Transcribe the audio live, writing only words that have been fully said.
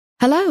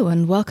Hello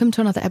and welcome to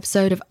another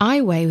episode of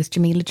I Weigh with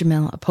Jameela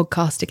Jamil, a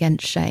podcast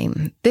against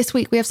shame. This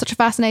week we have such a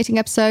fascinating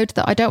episode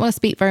that I don't want to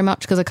speak very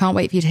much because I can't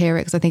wait for you to hear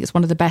it because I think it's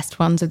one of the best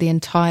ones of the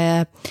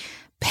entire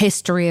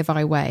history of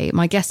I Weigh.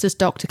 My guest is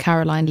Dr.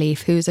 Caroline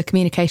Leaf, who's a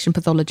communication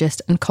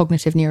pathologist and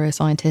cognitive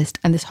neuroscientist.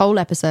 And this whole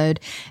episode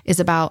is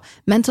about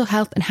mental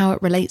health and how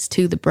it relates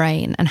to the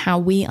brain and how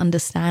we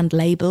understand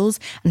labels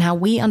and how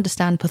we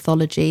understand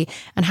pathology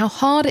and how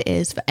hard it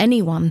is for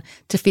anyone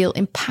to feel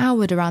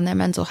empowered around their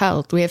mental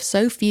health. We have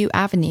so few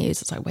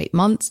avenues. It's like wait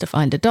months to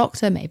find a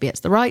doctor. Maybe it's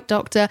the right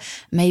doctor.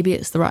 Maybe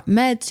it's the right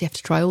meds. You have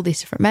to try all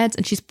these different meds.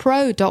 And she's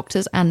pro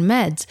doctors and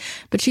meds,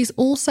 but she's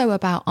also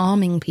about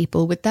arming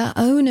people with their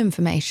own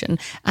information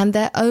and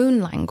their own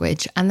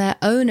language and their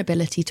own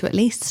ability to at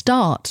least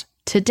start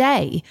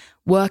today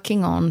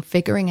working on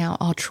figuring out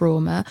our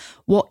trauma,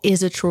 what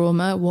is a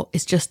trauma, what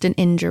is just an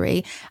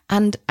injury,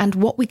 and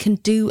what we can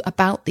do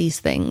about these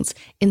things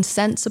in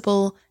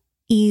sensible,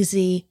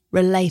 easy,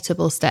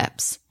 relatable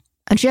steps.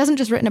 And she hasn't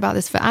just written about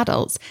this for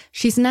adults.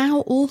 She's now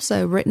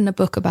also written a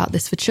book about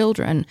this for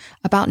children,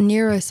 about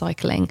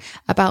neurocycling,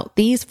 about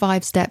these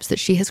 5 steps that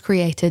she has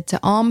created to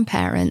arm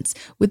parents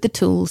with the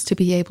tools to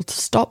be able to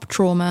stop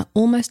trauma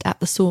almost at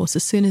the source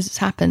as soon as it's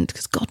happened.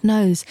 Because God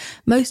knows,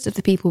 most of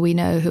the people we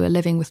know who are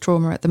living with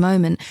trauma at the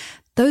moment,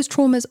 those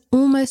traumas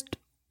almost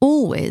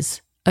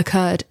always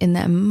occurred in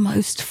their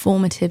most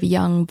formative,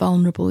 young,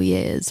 vulnerable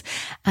years.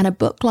 And a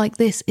book like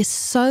this is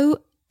so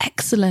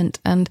excellent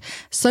and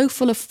so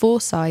full of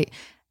foresight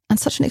and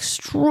such an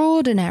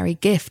extraordinary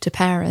gift to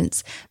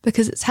parents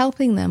because it's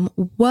helping them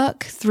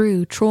work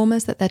through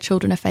traumas that their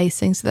children are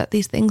facing so that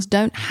these things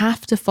don't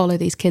have to follow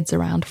these kids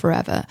around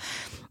forever.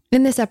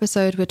 In this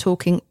episode, we're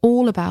talking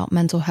all about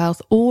mental health,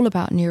 all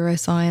about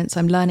neuroscience.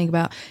 I'm learning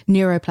about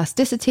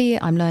neuroplasticity.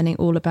 I'm learning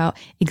all about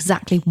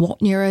exactly what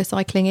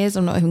neurocycling is.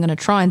 I'm not even going to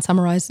try and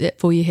summarize it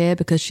for you here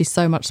because she's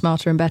so much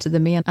smarter and better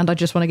than me. And I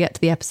just want to get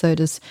to the episode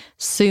as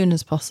soon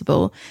as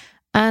possible.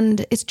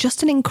 And it's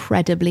just an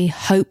incredibly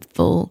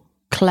hopeful,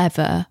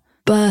 clever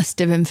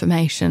burst of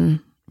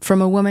information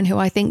from a woman who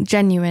I think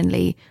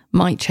genuinely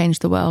might change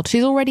the world.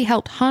 She's already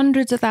helped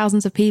hundreds of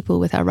thousands of people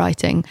with her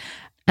writing,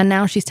 and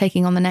now she's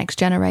taking on the next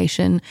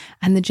generation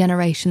and the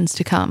generations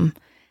to come.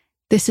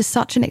 This is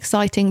such an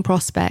exciting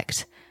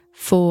prospect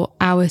for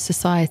our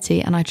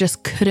society, and I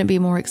just couldn't be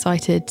more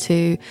excited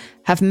to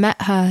have met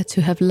her,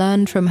 to have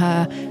learned from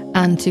her,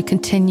 and to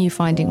continue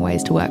finding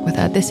ways to work with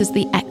her. This is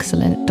the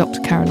excellent Dr.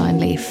 Caroline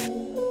Leaf.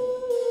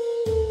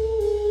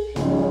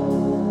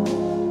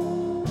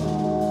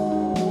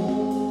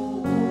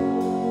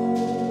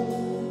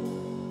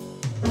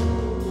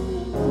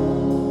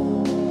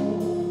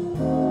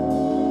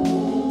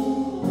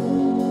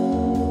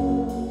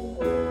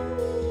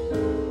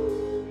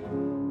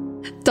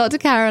 Dr.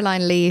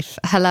 Caroline Leaf,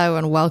 hello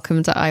and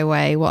welcome to I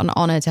Weigh. What an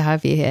honour to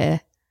have you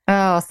here.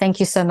 Oh, thank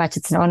you so much.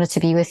 It's an honour to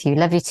be with you.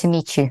 Lovely to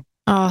meet you.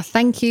 Oh,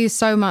 thank you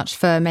so much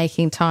for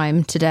making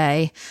time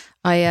today.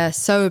 I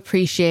so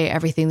appreciate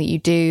everything that you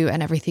do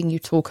and everything you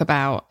talk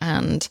about.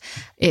 And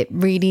it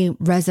really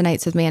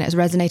resonates with me, and it's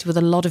resonated with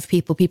a lot of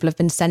people. People have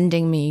been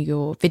sending me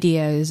your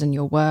videos and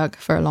your work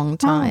for a long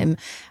time.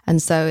 Oh.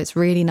 And so it's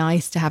really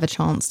nice to have a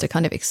chance to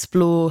kind of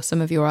explore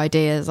some of your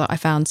ideas that I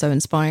found so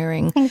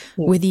inspiring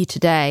with you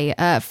today.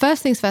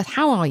 First things first,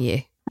 how are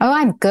you? Oh,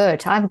 I'm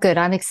good.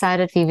 I'm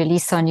excited. We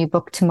release our new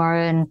book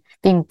tomorrow and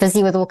been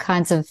busy with all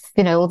kinds of,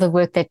 all the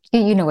work that,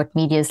 you know what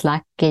media is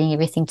like, getting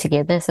everything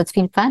together. So it's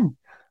been fun.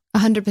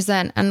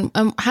 100%.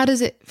 And how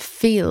does it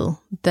feel,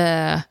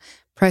 the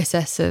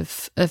process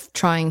of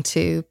trying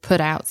to put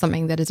out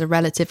something that is a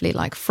relatively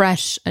like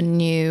fresh and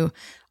new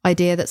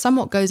idea that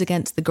somewhat goes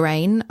against the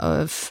grain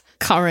of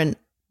current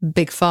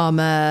big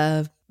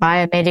pharma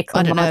biomedical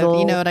I don't model. know,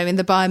 you know what I mean?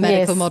 The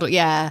biomedical Yes. model.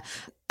 Yeah.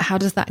 How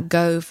does that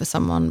go for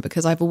someone?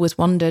 Because I've always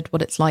wondered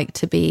what it's like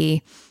to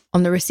be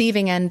on the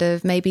receiving end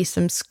of maybe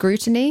some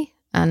scrutiny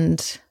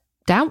and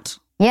doubt.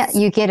 Yeah,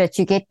 you get it.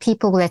 You get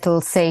people that will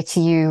say to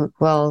you,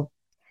 well,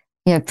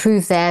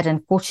 prove that.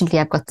 And fortunately,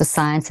 I've got the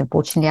science.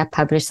 Unfortunately, I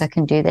published, I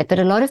can do that. But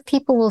a lot of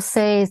people will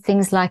say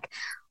things like,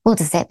 well,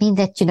 does that mean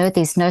that,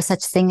 there's no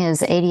such thing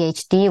as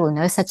ADHD or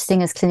no such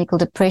thing as clinical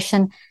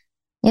depression?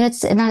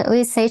 And I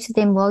always say to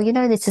them, well,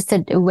 it's just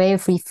a way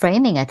of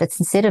reframing it. It's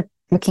instead of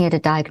looking at a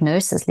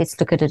diagnosis, let's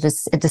look at it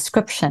as a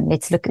description.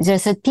 Let's look,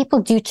 so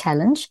people do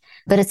challenge,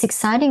 but it's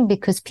exciting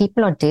because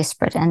people are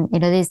desperate. And,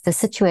 there's the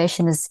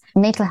situation is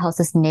mental health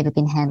has never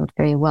been handled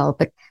very well.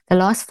 But the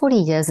last 40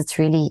 years, it's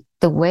really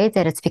the way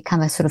that it's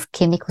become a sort of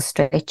chemical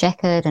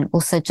straitjacket and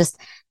also just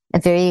a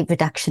very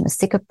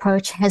reductionistic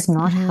approach has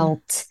not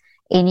helped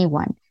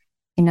anyone.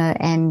 Well,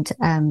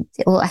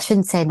 I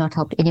shouldn't say not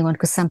helped anyone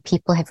because some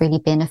people have really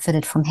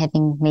benefited from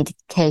having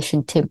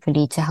medication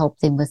temporarily to help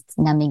them with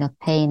numbing of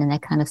pain and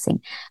that kind of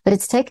thing. But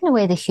it's taken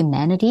away the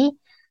humanity.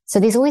 So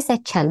there's always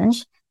that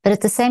challenge. But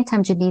at the same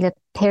time, Jameela,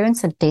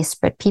 parents are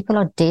desperate. People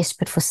are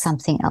desperate for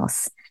something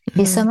else.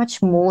 There's so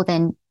much more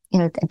than,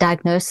 a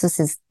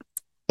diagnosis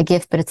a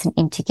gift, but it's an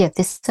empty gift.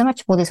 There's so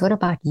much more. There's what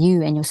about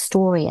you and your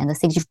story and the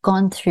things you've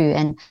gone through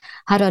and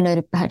how do I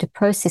know how to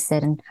process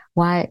that and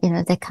why,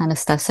 that kind of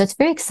stuff. So it's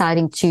very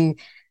exciting to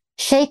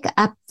shake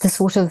up the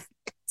sort of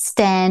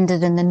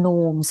standard and the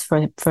norms for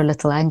a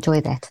little. I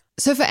enjoy that.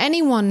 So for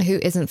anyone who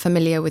isn't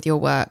familiar with your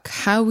work,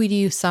 how would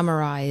you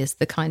summarize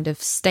the kind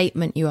of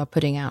statement you are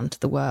putting out into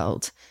the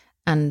world?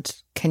 And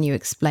can you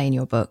explain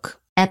your book?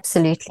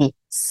 Absolutely.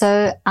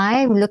 So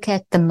I look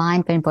at the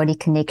mind-brain-body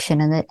connection,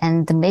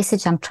 and the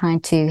message I'm trying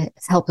to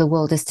help the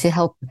world is to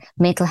help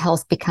mental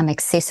health become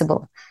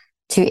accessible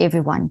to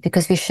everyone,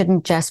 because we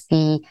shouldn't just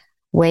be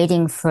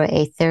waiting for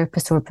a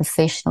therapist or a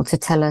professional to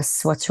tell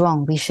us what's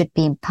wrong. We should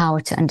be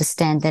empowered to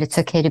understand that it's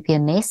okay to be a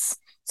mess.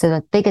 So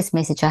the biggest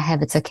message I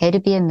have, it's okay to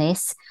be a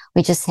mess.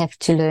 We just have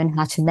to learn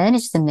how to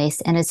manage the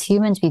mess. And as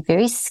humans, be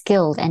very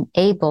skilled and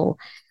able,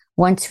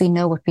 once we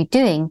know what we're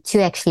doing,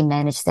 to actually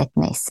manage that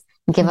mess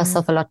and give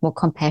ourselves a lot more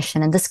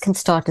compassion. And this can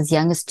start as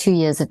young as 2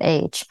 years of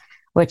age,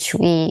 which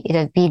we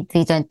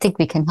don't think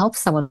we can help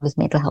someone with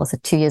mental health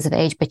at 2 years of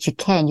age, but you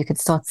can. You can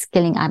start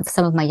skilling.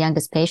 Some of my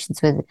youngest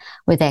patients were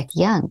that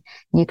young.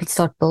 And you could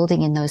start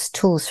building in those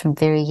tools from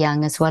very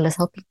young, as well as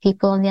helping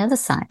people on the other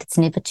side. It's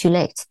never too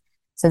late.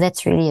 So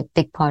that's really a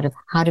big part of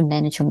how to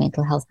manage your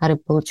mental health, how to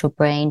build your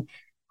brain,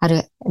 how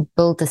to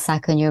build the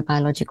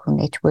psychoneurobiological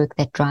network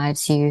that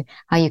drives you,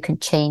 how you can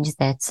change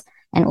that,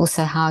 and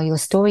also how your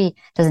story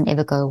doesn't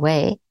ever go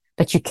away,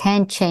 but you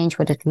can change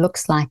what it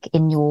looks like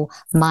in your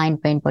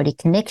mind-brain-body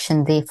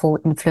connection,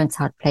 therefore influence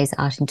how it plays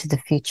out into the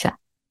future.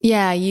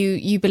 Yeah,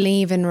 you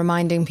believe in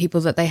reminding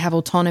people that they have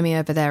autonomy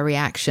over their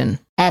reaction.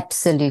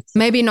 Absolutely.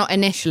 Maybe not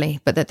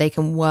initially, but that they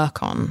can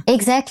work on.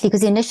 Exactly,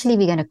 because initially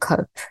we're going to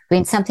cope.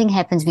 When something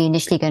happens, we're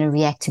initially going to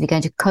react to. We're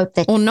going to cope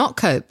that. Or not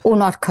cope. Or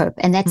not cope.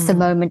 And that's the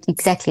moment,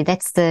 exactly.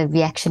 That's the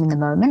reaction in the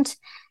moment.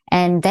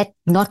 And that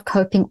not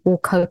coping or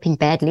coping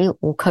badly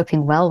or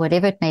coping well,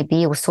 whatever it may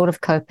be, or sort of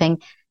coping,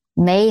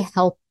 may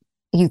help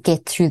you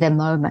get through the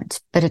moment,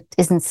 but it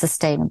isn't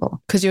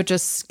sustainable. Because you're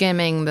just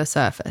skimming the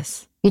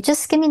surface. You're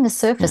just skimming the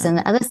surface. Yeah. And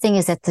the other thing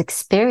is that the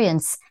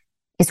experience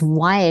is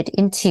wired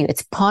into you.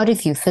 It's part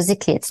of you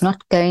physically. It's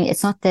not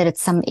that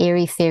it's some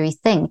airy fairy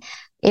thing.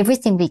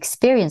 Everything we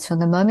experience from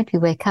the moment we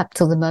wake up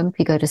till the moment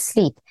we go to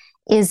sleep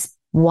is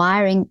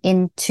wiring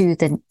into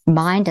the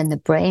mind and the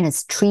brain.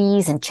 It's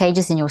trees and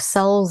changes in your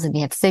cells. And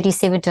we have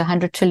 37 to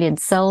 100 trillion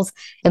cells.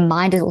 The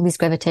mind is all these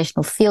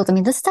gravitational fields. I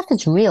mean, this stuff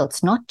is real.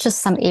 It's not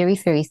just some airy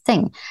fairy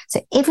thing. So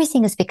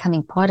everything is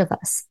becoming part of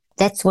us.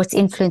 That's what's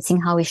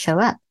influencing how we show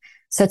up.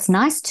 So it's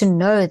nice to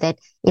know that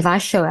if I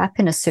show up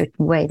in a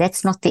certain way,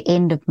 that's not the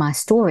end of my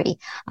story.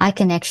 I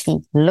can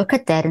actually look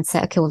at that and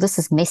say, okay, well, this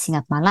is messing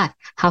up my life.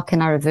 How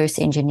can I reverse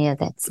engineer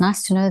that? It's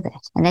nice to know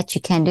that, and that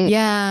you can do.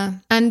 Yeah.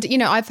 And,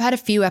 I've had a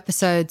few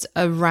episodes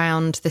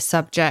around the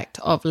subject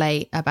of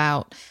late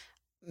about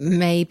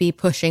maybe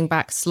pushing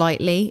back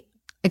slightly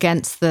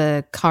against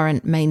the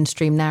current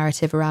mainstream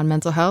narrative around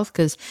mental health,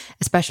 because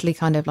especially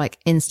kind of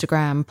like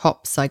Instagram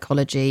pop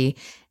psychology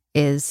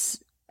is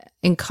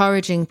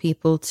encouraging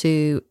people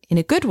to, in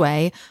a good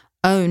way,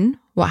 own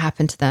what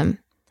happened to them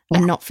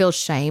and not feel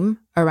shame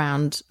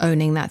around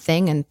owning that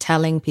thing and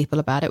telling people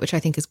about it, which I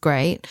think is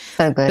great.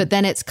 So good. But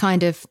then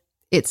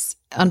it's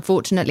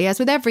unfortunately, as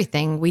with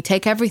everything, we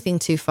take everything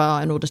too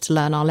far in order to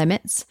learn our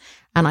limits.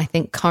 And I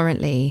think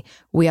currently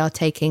we are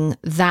taking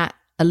that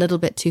a little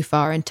bit too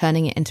far and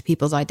turning it into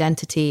people's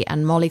identity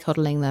and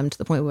mollycoddling them to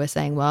the point where we're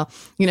saying, well,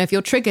 if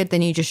you're triggered,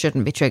 then you just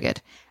shouldn't be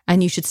triggered.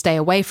 And you should stay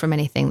away from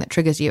anything that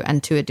triggers you.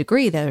 And to a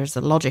degree, there's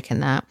a logic in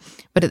that.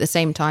 But at the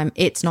same time,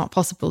 it's not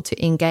possible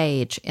to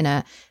engage in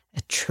a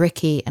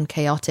tricky and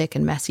chaotic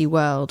and messy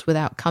world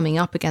without coming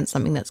up against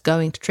something that's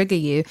going to trigger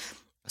you.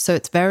 So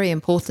it's very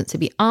important to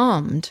be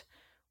armed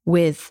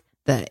with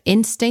the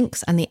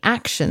instincts and the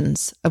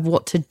actions of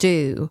what to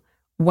do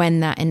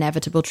when that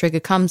inevitable trigger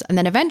comes, and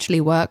then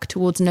eventually work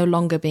towards no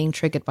longer being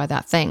triggered by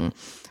that thing.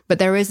 But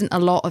there isn't a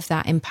lot of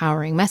that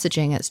empowering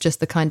messaging. It's just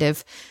the kind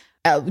of,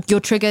 you're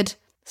triggered,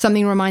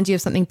 something reminds you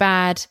of something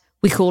bad.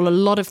 We call a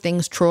lot of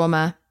things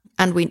trauma,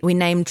 and we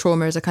name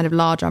trauma as a kind of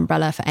large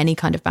umbrella for any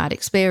kind of bad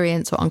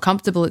experience or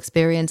uncomfortable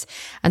experience.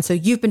 And so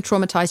you've been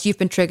traumatized, you've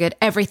been triggered,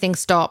 everything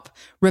stop,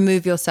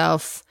 remove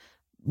yourself,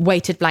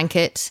 weighted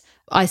blanket,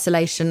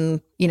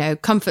 isolation,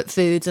 comfort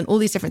foods and all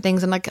these different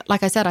things. And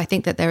like I said, I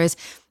think that there is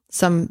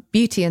some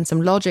beauty and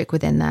some logic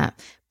within that,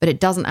 but it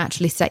doesn't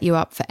actually set you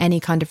up for any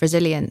kind of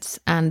resilience.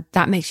 And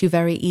that makes you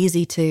very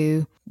easy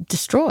to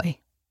destroy.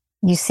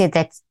 You said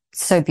that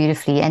so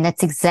beautifully, and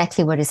that's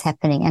exactly what is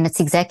happening. And it's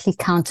exactly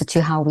counter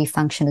to how we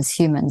function as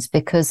humans,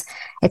 because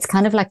it's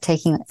kind of like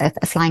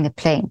flying a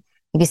plane.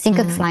 If you think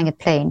of flying a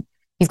plane,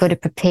 you've got to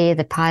prepare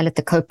the pilot,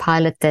 the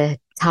co-pilot, the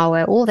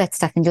tower, all that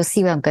stuff. And you'll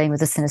see where I'm going with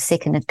this in a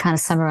second. It kind of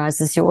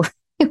summarizes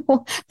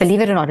believe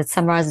it or not, it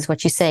summarizes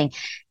what you're saying.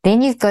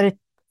 Then you've got to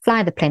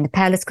fly the plane. The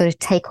pilot's got to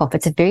take off.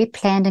 It's a very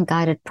planned and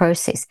guided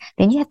process.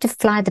 Then you have to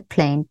fly the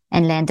plane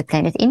and land the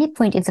plane. At any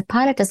point, if the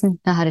pilot doesn't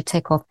know how to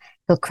take off,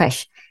 he'll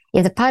crash.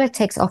 If the pilot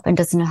takes off and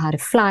doesn't know how to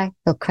fly,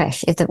 he'll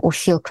crash. Or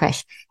she'll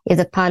crash. If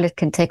the pilot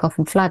can take off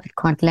and fly but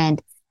can't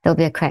land, there'll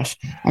be a crash.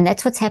 And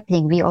that's what's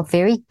happening. We are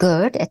very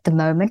good at the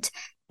moment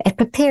at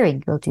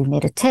preparing. We'll do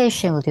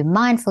meditation, we'll do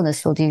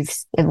mindfulness, we'll do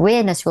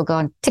awareness, we'll go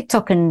on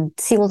TikTok and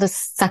see all this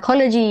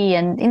psychology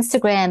and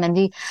Instagram, and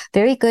we're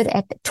very good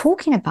at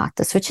talking about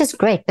this, which is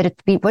great. But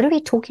what are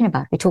we talking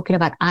about? We're talking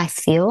about, I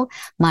feel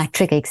my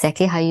trigger,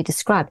 exactly how you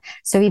described.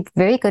 So we're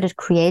very good at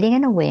creating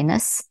an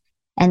awareness,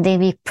 and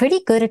then we're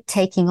pretty good at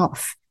taking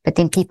off, but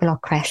then people are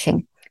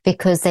crashing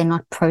because they're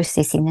not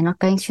processing. They're not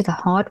going through the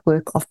hard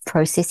work of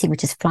processing,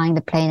 which is flying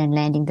the plane and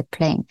landing the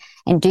plane,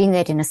 and doing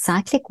that in a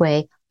cyclic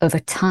way over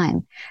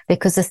time.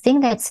 Because the thing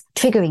that's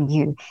triggering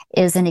you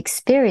is an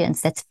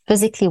experience that's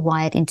physically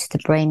wired into the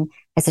brain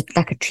as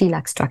like a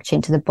tree-like structure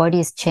into the body,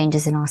 as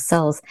changes in our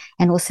cells,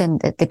 and also in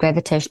the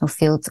gravitational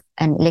fields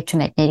and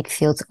electromagnetic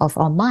fields of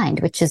our mind,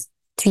 which is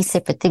three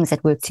separate things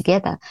that work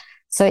together.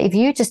 So if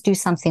you just do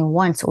something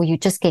once, or you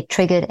just get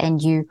triggered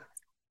and you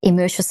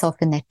immerse yourself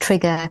in that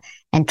trigger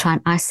and try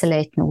and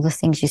isolate and all the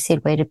things you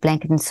said, weighted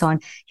blanket and so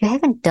on, you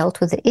haven't dealt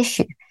with the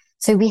issue.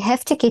 So we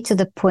have to get to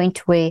the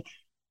point where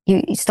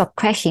you stop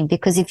crashing,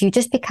 because if you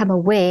just become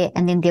aware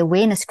and then the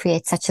awareness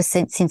creates such a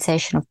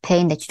sensation of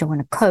pain that you don't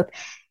want to cope,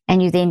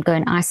 and you then go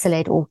and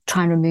isolate or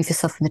try and remove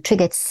yourself from the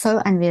trigger, it's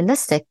so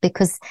unrealistic,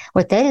 because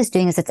what that is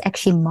doing is it's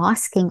actually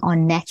masking our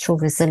natural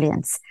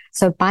resilience.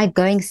 So by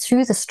going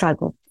through the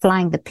struggle,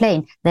 flying the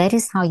plane, that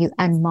is how you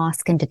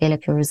unmask and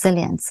develop your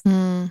resilience.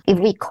 If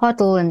we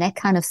coddle and that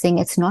kind of thing,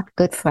 it's not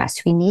good for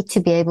us. We need to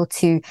be able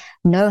to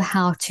know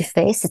how to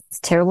face. It's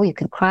terrible. You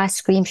can cry,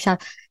 scream,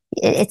 shout.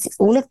 It's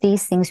all of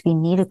these things we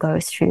need to go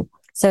through.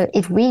 So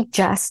if we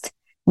just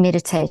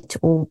meditate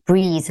or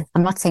breathe,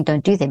 I'm not saying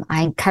don't do them.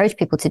 I encourage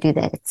people to do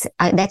that.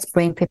 That's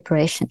brain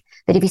preparation.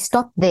 But if you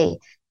stop there,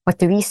 what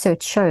the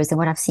research shows and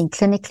what I've seen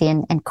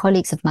clinically and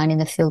colleagues of mine in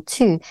the field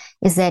too,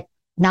 is that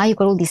now you've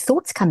got all these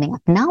thoughts coming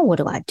up. Now what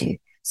do I do?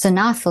 So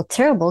now I feel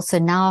terrible. So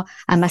now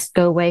I must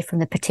go away from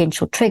the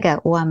potential trigger,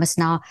 or I must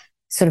now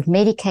sort of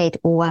medicate,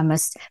 or I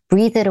must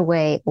breathe it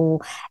away,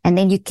 and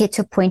then you get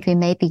to a point where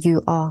maybe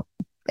you're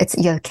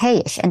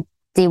okay-ish and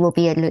there will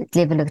be a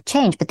level of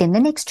change, but then the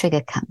next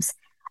trigger comes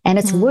and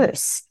it's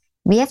worse.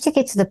 We have to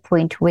get to the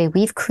point where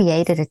we've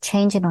created a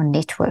change in our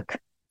network,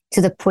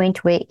 to the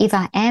point where if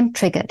I am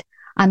triggered,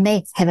 I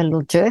may have a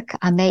little jerk.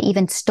 I may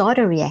even start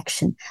a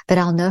reaction, but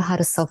I'll know how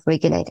to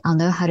self-regulate. I'll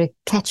know how to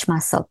catch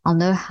myself. I'll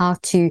know how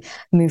to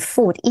move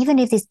forward. Even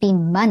if there's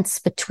been months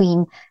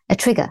between a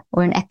trigger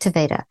or an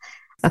activator,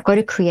 I've got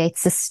to create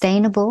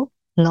sustainable,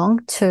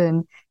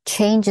 long-term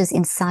changes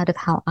inside of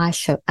how I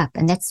show up.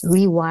 And that's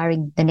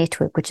rewiring the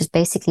network, which is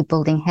basically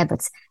building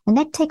habits. And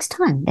that takes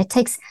time. That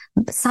takes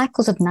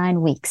cycles of 9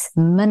 weeks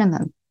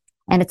minimum.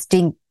 And it's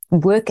doing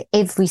work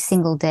every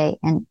single day.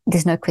 And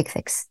there's no quick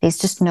fix. There's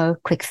just no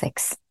quick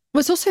fix.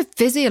 What's also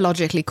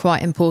physiologically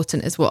quite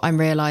important is what I'm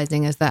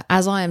realizing is that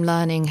as I am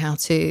learning how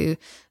to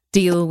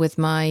deal with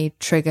my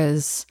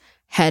triggers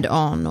head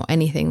on, or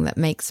anything that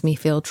makes me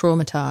feel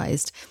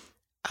traumatized,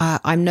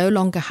 I'm no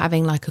longer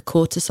having like a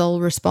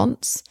cortisol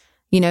response,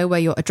 where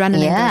your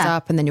adrenaline goes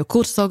up and then your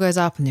cortisol goes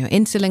up and your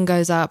insulin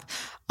goes up.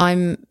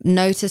 I'm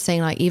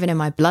noticing, like, even in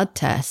my blood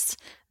tests,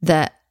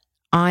 that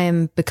I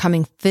am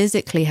becoming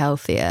physically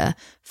healthier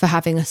for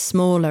having a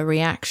smaller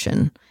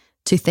reaction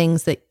to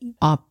things that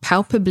are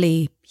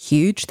palpably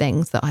huge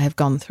things that I have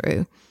gone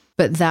through,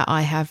 but that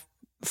I have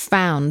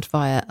found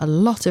via a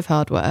lot of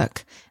hard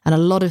work and a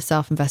lot of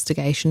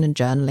self-investigation and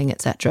journaling,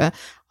 etc.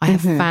 I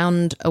have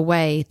found a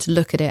way to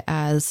look at it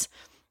as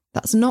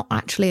that's not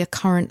actually a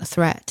current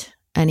threat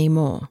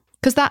anymore.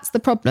 Because that's the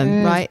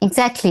problem, right?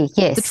 Exactly,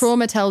 yes. The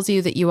trauma tells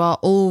you that you are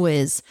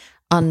always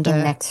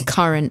under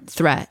current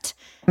threat.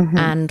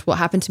 And what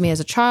happened to me as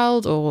a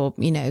child, or,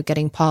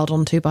 getting piled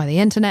onto by the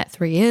internet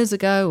 3 years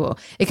ago, or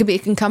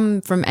it can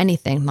come from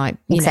anything, like,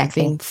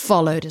 being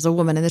followed as a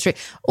woman in the street,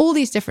 all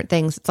these different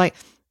things. It's like,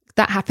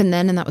 that happened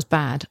then and that was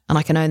bad, and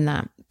I can own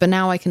that. But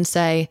now I can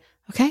say,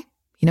 okay,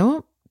 you know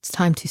what? It's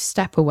time to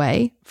step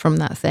away from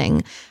that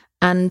thing.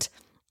 And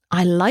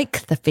I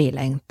like the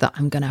feeling that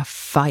I'm going to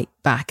fight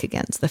back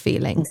against the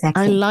feeling.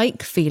 I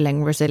like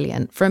feeling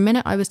resilient. For a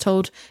minute, I was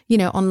told,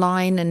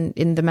 online and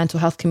in the mental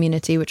health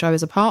community, which I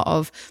was a part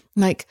of,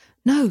 like,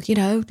 no,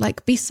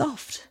 like, be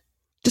soft.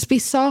 Just be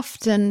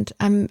soft and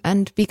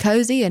be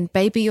cozy and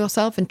baby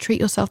yourself and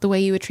treat yourself the way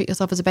you would treat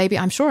yourself as a baby.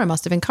 I'm sure I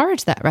must have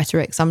encouraged that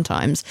rhetoric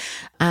sometimes.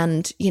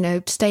 And,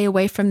 stay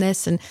away from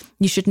this, and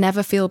you should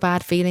never feel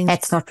bad feelings.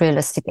 That's not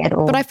realistic at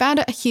all. But I found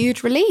it a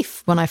huge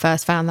relief when I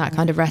first found that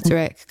kind of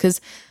rhetoric,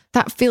 because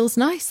that feels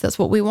nice. That's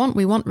what we want.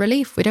 We want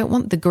relief. We don't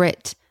want the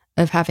grit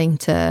of having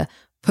to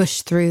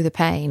push through the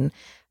pain.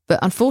 But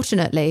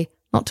unfortunately,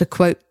 not to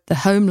quote the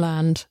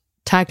Homeland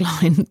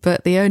tagline,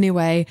 but the only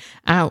way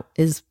out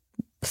is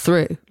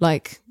through,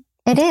 like,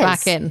 it is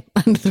back in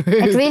and through.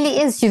 It really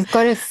is. You've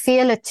got to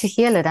feel it to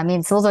heal it. I mean,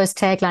 it's all those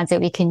taglines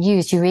that we can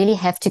use. You really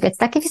have to. It's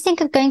like if you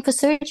think of going for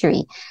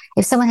surgery.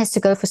 If someone has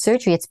to go for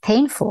surgery, it's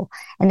painful.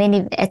 And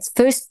then at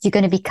first you're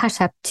going to be cut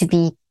up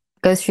to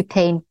go through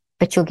pain,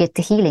 but you'll get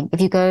the healing.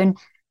 If you go and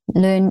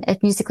learn a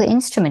musical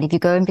instrument, if you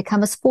go and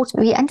become a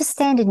sportsman, we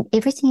understand in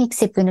everything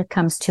except when it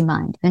comes to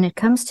mind. When it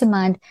comes to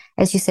mind,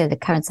 as you say, the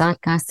current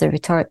zeitgeist,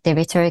 the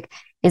rhetoric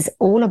is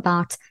all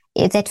about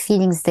if that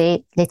feeling's there,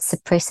 let's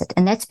suppress it.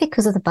 And that's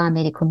because of the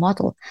biomedical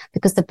model,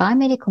 because the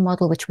biomedical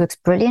model, which works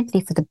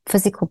brilliantly for the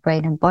physical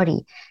brain and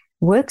body,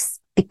 works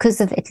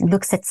because of it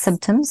looks at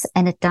symptoms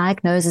and it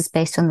diagnoses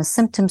based on the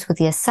symptoms with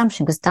the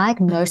assumption, because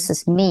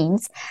diagnosis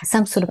means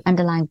some sort of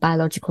underlying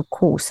biological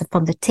cause. So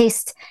from the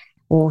test,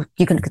 or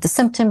you can look at the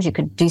symptoms, you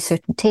can do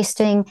certain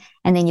testing,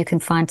 and then you can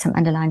find some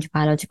underlying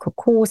biological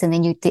cause. And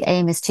then the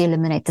aim is to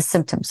eliminate the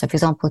symptoms. So for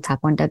example, type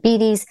 1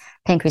 diabetes,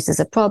 pancreas is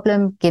a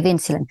problem, give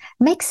insulin.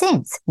 Makes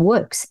sense,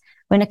 works.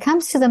 When it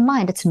comes to the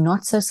mind, it's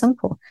not so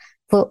simple.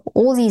 For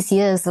all these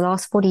years, the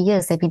last 40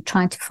 years, they've been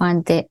trying to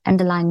find the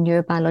underlying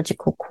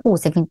neurobiological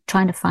cause. They've been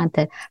trying to find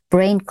the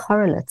brain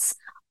correlates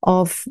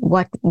of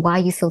why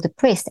you feel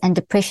depressed. And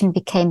depression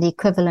became the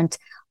equivalent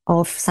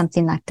of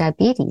something like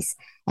diabetes.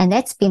 And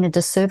that's been a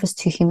disservice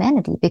to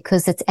humanity,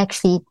 because it's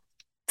actually,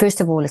 first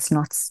of all, it's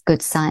not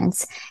good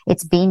science.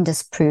 It's been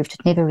disproved.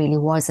 It never really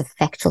was a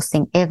factual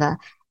thing ever.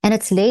 And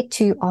it's led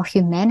to our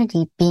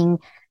humanity being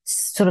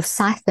sort of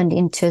siphoned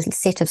into a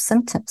set of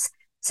symptoms.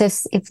 So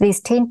if there's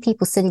 10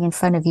 people sitting in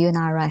front of you and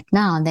I right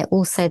now, and they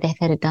all say they've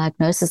had a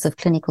diagnosis of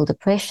clinical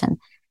depression,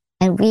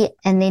 and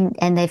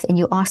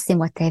you ask them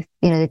what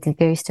the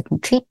various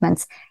different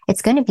treatments,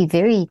 it's going to be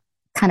very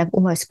kind of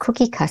almost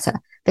cookie cutter.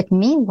 But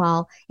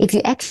meanwhile, if you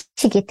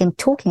actually get them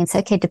talking and say,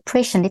 okay,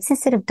 depression, let's,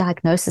 instead of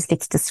diagnosis,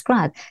 let's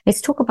describe. Let's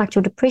talk about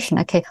your depression.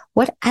 Okay,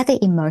 what other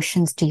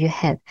emotions do you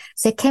have?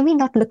 So can we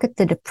not look at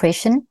the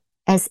depression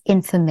as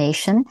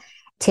information,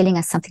 telling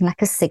us something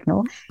like a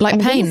signal?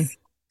 Like pain.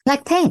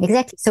 Like pain,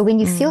 exactly. So when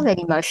you feel that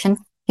emotion,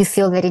 you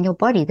feel that in your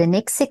body. The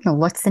next signal,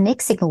 what's the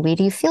next signal? Where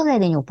do you feel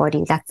that in your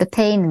body? Like the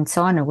pain and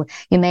so on. Or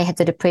you may have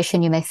the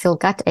depression, you may feel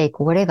gut ache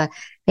or whatever.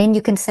 Then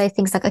you can say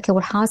things like, okay,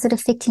 well, how's it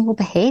affecting your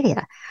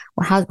behavior?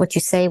 Well, what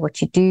you say,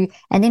 what you do,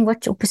 and then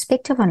what's your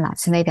perspective on life?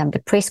 So maybe I'm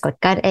depressed, got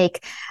gut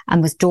ache,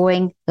 I'm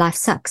withdrawing, life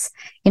sucks.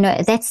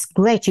 That's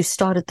great. You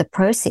started the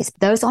process.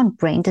 Those aren't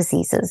brain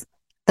diseases.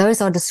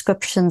 Those are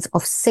descriptions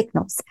of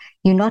signals.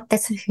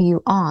 That's who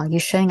you are. You're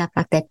showing up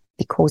like that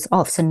because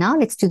of. So now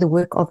let's do the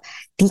work of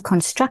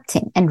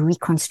deconstructing and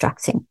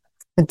reconstructing.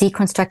 The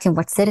deconstructing,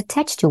 what's that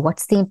attached to?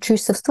 What's the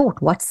intrusive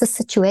thought? What's the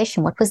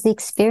situation? What was the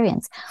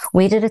experience?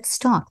 Where did it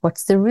start?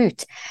 What's the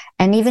root?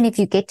 And even if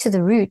you get to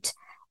the root,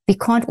 we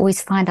can't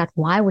always find out,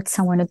 why would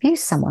someone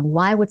abuse someone?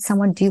 Why would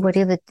someone do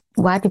whatever?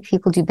 Why do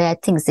people do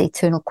bad things? The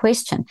eternal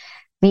question.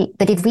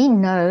 But if we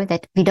know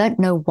that we don't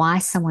know why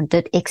someone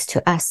did X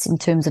to us in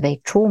terms of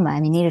a trauma,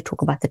 and we need to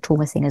talk about the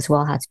trauma thing as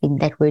well, how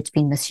that word's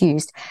been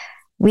misused.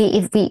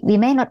 We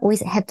may not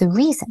always have the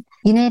reason.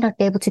 You may not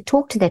be able to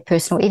talk to that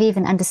person or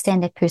even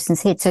understand that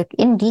person's head. So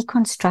in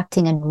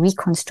deconstructing and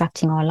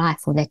reconstructing our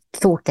life, or that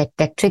thought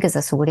that triggers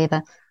us or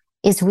whatever,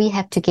 is we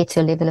have to get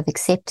to a level of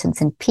acceptance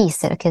and peace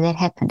that, okay, that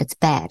happened. It's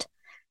bad.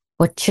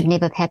 What should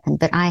never have happened,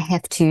 but I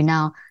have to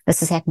now, this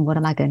has happened, what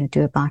am I going to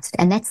do about it?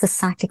 And that's the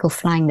cyclical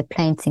flying the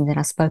plane thing that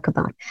I spoke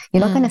about.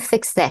 You're not going to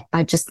fix that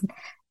by just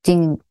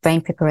doing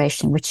brain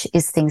preparation, which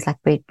is things like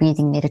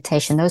breathing,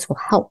 meditation. Those will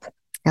help.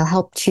 They'll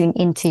help tune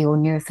into your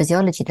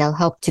neurophysiology. They'll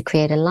help to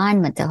create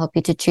alignment. They'll help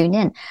you to tune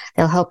in.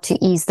 They'll help to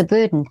ease the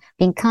burden,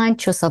 being kind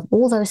to yourself.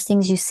 All those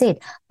things you said,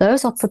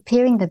 those are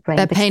preparing the brain.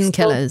 They're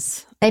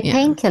painkillers. They're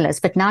painkillers,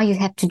 but now you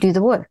have to do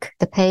the work.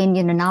 The pain,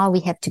 now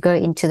we have to go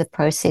into the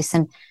process,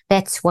 and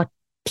that's what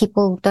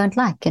people don't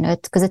like,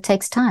 because it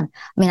takes time.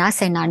 I mean, I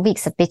say 9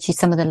 weeks. I bet you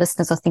some of the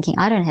listeners are thinking,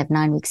 I don't have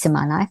 9 weeks in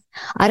my life.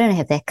 I don't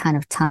have that kind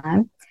of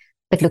time.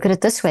 But look at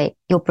it this way.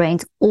 Your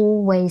brain's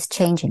always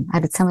changing. I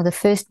did some of the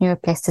first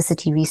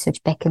neuroplasticity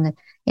research back in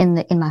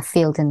my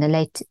field in the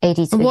late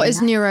 80s. And what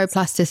is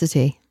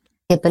neuroplasticity?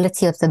 The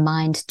ability of the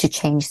mind to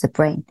change the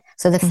brain.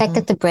 So the fact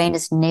that the brain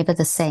is never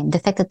the same, the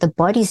fact that the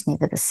body is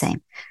never the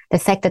same, the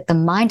fact that the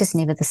mind is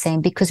never the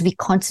same, because we're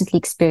constantly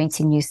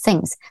experiencing new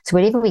things. So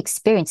whatever we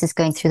experience is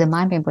going through the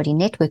mind-brain-body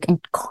network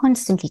and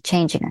constantly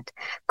changing it,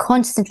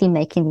 constantly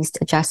making these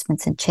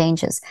adjustments and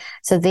changes.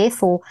 So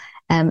therefore,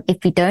 if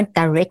we don't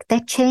direct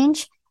that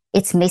change,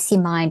 it's messy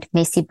mind,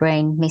 messy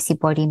brain, messy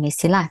body,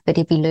 messy life. But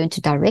if we learn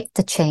to direct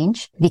the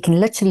change, we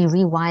can literally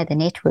rewire the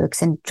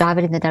networks and drive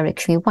it in the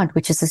direction we want,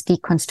 which is this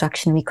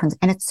deconstruction,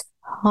 and it's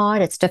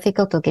hard, it's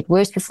difficult, it'll get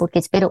worse before it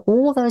gets better.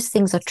 All those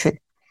things are true.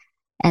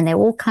 And they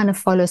all kind of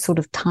follow sort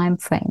of time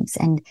frames.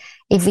 And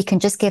if we can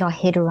just get our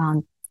head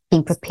around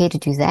being prepared to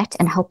do that,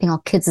 and helping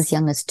our kids as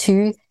young as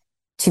 2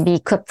 to be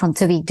equipped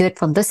to do it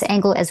from this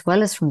angle as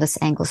well as from this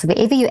angle. So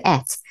wherever you're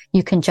at,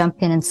 you can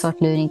jump in and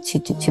start learning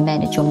to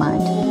manage your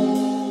mind.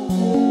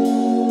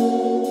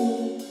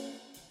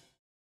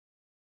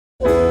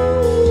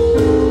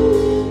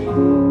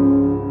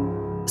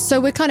 So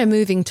we're kind of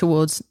moving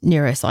towards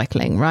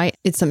neurocycling, right?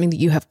 It's something that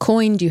you have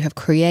coined, you have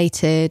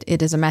created.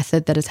 It is a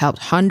method that has helped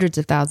hundreds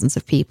of thousands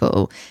of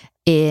people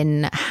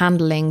in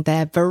handling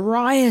their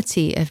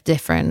variety of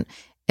different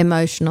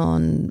emotional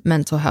and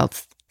mental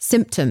health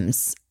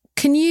symptoms.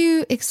 Can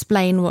you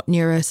explain what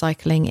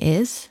neurocycling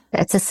is?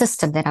 It's a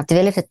system that I've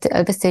developed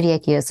over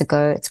 38 years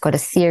ago. It's got a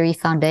theory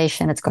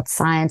foundation. It's got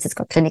science. It's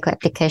got clinical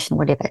application,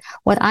 whatever.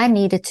 What I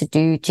needed to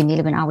do,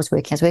 Jamila, when I was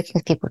working with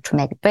people with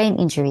traumatic brain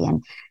injury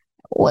and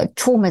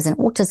traumas and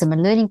autism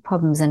and learning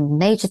problems and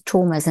major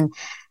traumas. And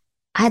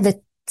I had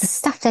the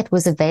stuff that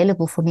was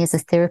available for me as a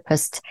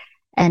therapist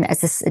and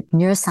as a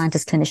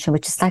neuroscientist clinician,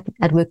 which is like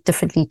I'd work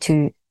differently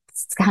to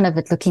kind of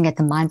looking at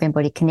the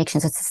mind-brain-body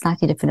connections. It's a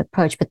slightly different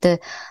approach, but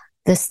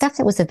the stuff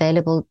that was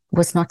available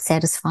was not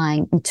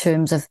satisfying in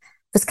terms of, it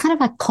was kind of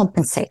like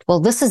compensate. Well,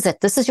 this is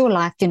it. This is your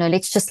life.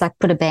 Let's just like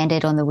put a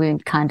Band-Aid on the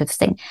wound kind of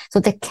thing. So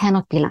that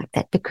cannot be like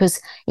that, because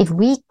if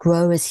we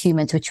grow as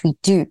humans, which we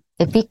do,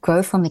 if we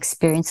grow from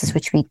experiences,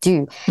 which we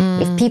do,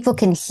 if people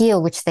can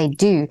heal, which they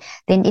do,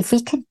 then if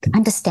we can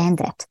understand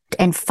that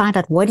and find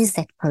out what is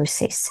that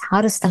process,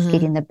 how does stuff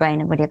get in the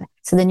brain and whatever.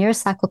 So the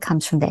neurocycle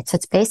comes from that. So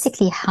it's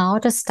basically, how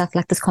does stuff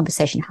like this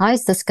conversation, how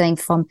is this going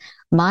from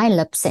my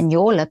lips and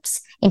your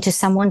lips into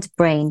someone's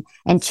brain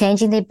and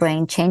changing their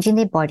brain, changing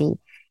their body,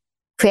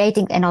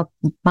 creating an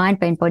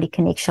mind-brain-body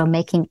connection,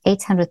 making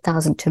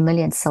 800,000 to 1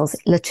 million cells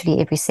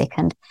literally every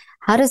second.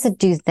 How does it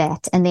do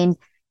that? And then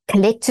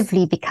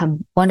collectively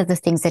become one of the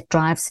things that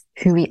drives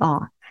who we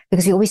are,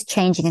 because we're always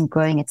changing and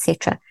growing,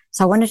 etc.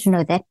 So I wanted to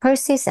know that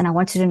process, and I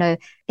wanted to know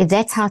if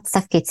that's how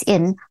stuff gets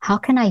in, how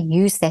can I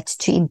use that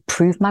to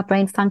improve my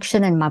brain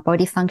function and my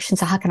body function?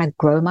 So how can I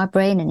grow my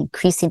brain and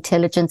increase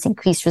intelligence,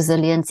 increase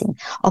resilience, and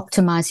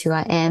optimize who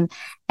I am,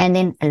 and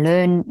then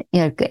learn,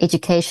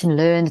 education,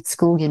 learn at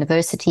school,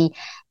 university.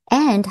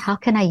 And how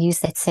can I use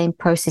that same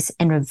process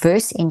and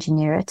reverse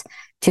engineer it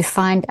to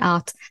find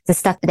out the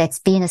stuff that's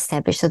been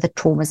established, so the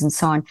traumas and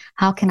so on?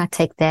 How can I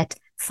take that,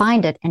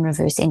 find it, and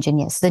reverse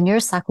engineer? So the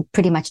neurocycle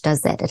pretty much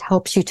does that. It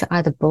helps you to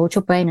either build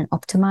your brain and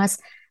optimize,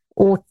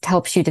 or it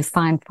helps you to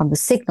find from the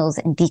signals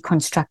and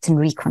deconstruct and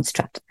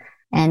reconstruct.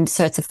 And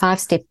so it's a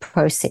 5-step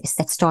process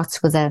that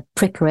starts with a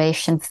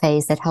preparation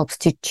phase that helps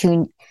to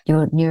tune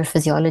your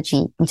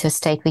neurophysiology into a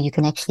state where you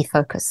can actually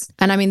focus.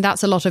 And I mean,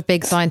 that's a lot of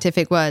big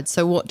scientific words.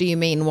 So what do you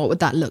mean? What would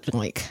that look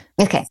like?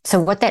 Okay. So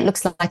what that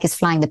looks like is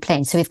flying the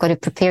plane. So we've got to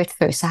prepare it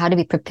first. So how do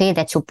we prepare?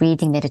 That's your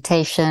breathing,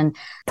 meditation,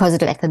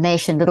 positive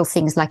affirmation, little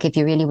things like, if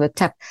you're really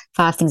worked up,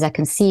 5 things I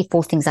can see,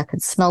 4 things I can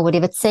smell,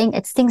 whatever it's saying.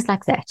 It's things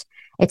like that.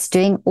 It's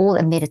doing all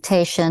a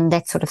meditation,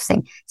 that sort of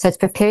thing. So it's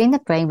preparing the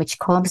brain, which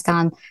calms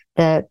down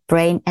the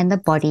brain and the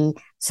body,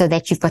 so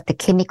that you've got the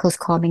chemicals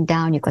calming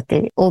down. You've got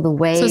all the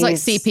waves. So it's like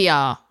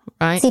CPR,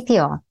 right?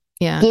 CPR.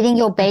 Yeah. Getting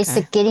your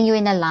basic, getting you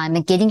in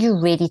alignment, getting you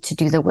ready to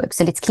do the work.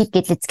 So let's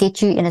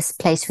get you in a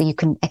place where you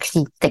can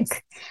actually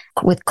think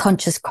with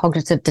conscious,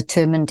 cognitive,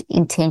 determined,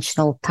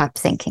 intentional type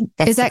thinking.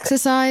 Is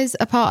exercise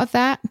a part of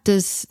that?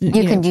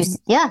 You could use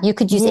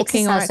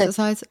walking exercise.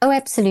 Exercise. Oh,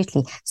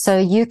 absolutely. So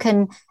you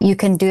can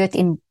do it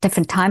in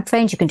different time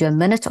frames. You can do a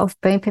minute of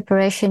brain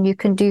preparation. You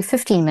can do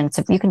 15 minutes.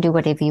 You can do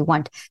whatever you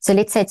want. So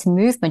let's say it's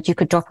movement. You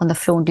could drop on the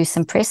floor and do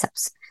some press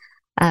ups.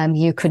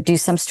 You could do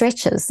some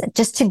stretches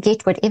just to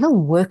get whatever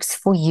works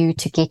for you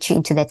to get you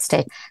into that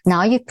state.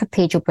 Now you've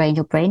prepared your brain.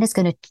 Your brain is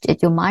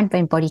your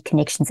mind-brain-body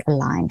connections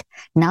aligned.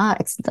 Now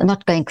it's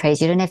not going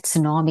crazy. You don't have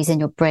tsunamis in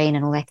your brain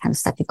and all that kind of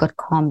stuff. You've got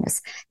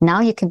calmness.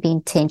 Now you can be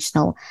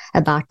intentional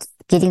about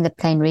getting the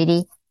plane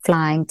ready,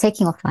 flying,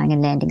 taking off, flying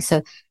and landing.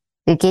 So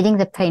we're getting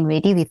the plane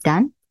ready. We've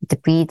done the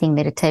breathing,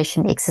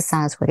 meditation,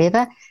 exercise,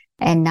 whatever.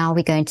 And now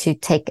we're going to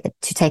take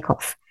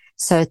off.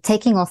 So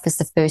taking off is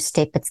the first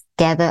step. It's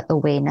gather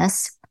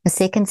awareness. The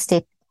second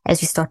step,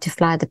 as you start to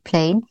fly the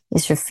plane,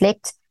 is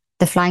reflect.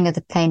 The flying of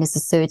the plane is the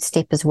third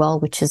step as well,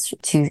 which is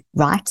to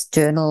write,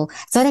 journal.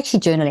 It's not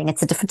actually journaling.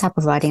 It's a different type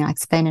of writing. I'll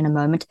explain in a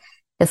moment.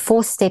 The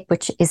fourth step,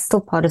 which is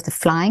still part of the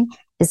flying,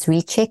 is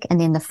recheck.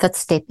 And then the fifth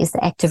step is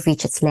the active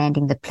reach. It's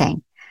landing the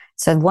plane.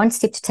 So 1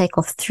 step to take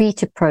off, 3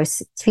 to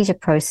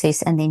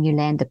process, and then you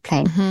land the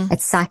plane. Mm-hmm.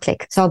 It's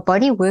cyclic. So our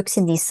body works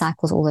in these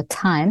cycles all the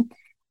time.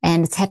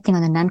 And it's happening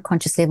on an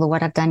unconscious level.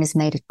 What I've done is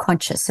made it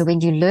conscious. So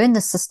when you learn the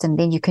system,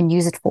 then you can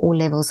use it for all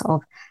levels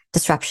of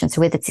disruption.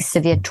 So whether it's a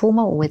severe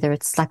trauma or whether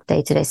it's like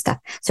day-to-day stuff.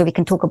 So we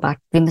must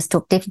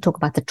definitely talk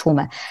about the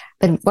trauma.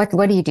 But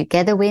what do you do?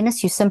 Gather awareness.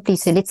 So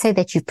let's say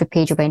that you've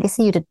prepared your brain. Let's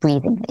say you did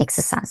breathing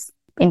exercise.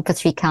 In for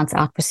 3 counts,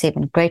 out for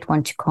 7. Great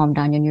one to calm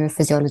down your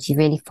neurophysiology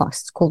really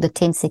fast. It's called the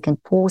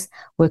 10-second pause.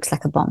 Works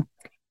like a bomb.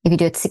 If you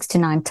do it 6 to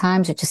 9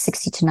 times, which is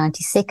 60 to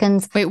 90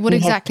 seconds. Wait, what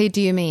exactly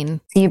do you mean?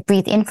 So you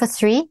breathe in for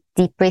 3,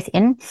 deep breath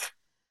in,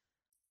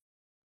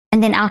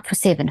 and then out for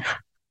 7.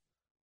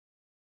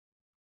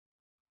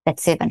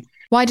 That's 7.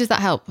 Why does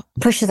that help?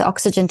 Pushes the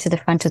oxygen to the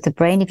front of the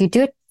brain. If you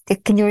do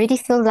it, can you already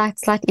feel like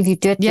it's like if you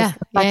do it?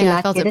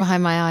 I felt it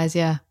behind my eyes,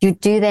 yeah. You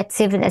do that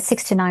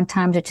 6 to 9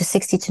 times, which is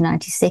 60 to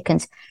 90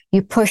 seconds.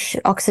 You push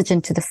oxygen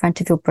to the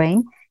front of your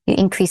brain. You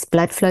increase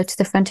blood flow to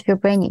the front of your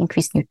brain. You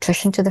increase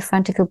nutrition to the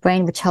front of your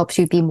brain, which helps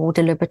you be more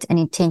deliberate and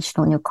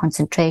intentional in your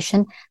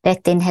concentration.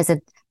 That then has a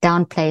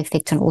downplay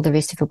effect on all the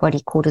rest of your body,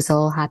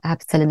 cortisol,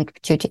 hypothalamic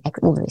pituitary,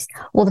 all the rest,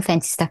 all the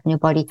fancy stuff in your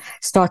body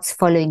starts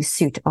following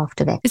suit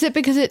after that. Is it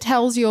because it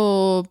tells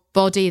your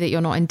body that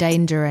you're not in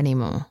danger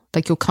anymore?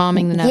 Like you're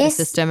calming the nervous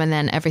system and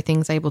then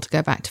everything's able to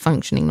go back to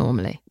functioning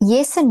normally?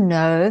 Yes and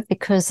no,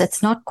 because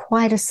it's not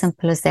quite as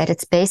simple as that.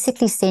 It's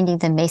basically sending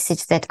the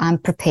message that I'm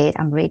prepared,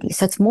 I'm ready.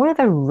 So it's more of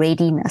a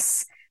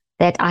readiness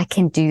that I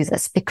can do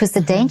this, because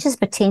the danger is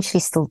potentially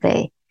still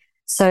there.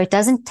 So it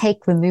doesn't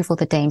remove all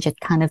the danger.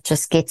 It kind of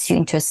just gets you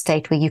into a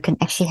state where you can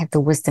actually have the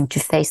wisdom to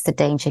face the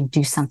danger and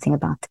do something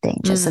about the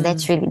danger. So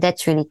that's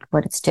really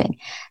what it's doing.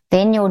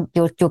 Then your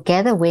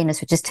gather awareness,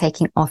 which is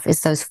taking off,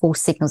 is those 4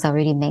 signals I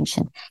already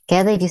mentioned.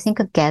 Gather, if you think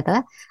of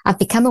gather, I've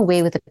become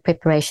aware with the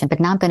preparation, but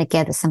now I'm going to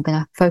gather. So I'm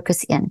going to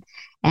focus in,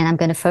 and I'm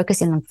going to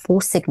focus in on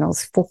 4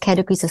 signals, 4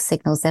 categories of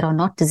signals that are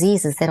not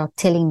diseases, that are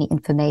telling me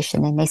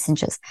information. They're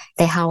messengers.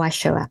 They're how I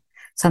show up.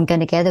 So I'm going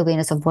to gather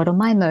awareness of what are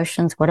my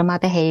emotions, what are my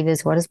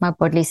behaviors, what is my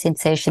bodily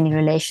sensation in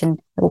relation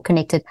or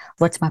connected,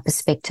 what's my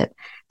perspective.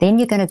 Then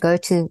you're going to go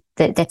to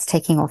that's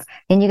taking off.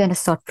 Then you're going to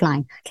start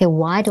flying. Okay,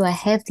 why do I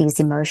have these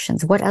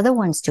emotions? What other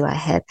ones do I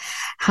have?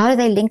 How are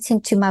they linked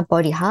into my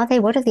body?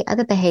 What are the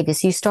other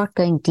behaviors? You start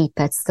going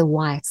deeper. It's the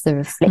why, it's the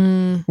reflect.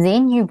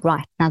 Then you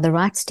write. Now the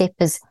right step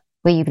is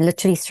where you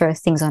literally throw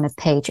things on a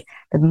page.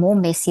 The more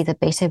messy, the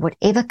better.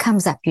 Whatever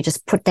comes up, you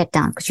just put that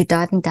down, because you're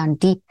diving down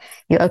deep.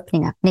 You're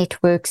opening up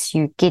networks.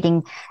 You're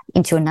getting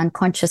into an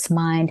unconscious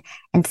mind,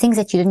 and things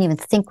that you didn't even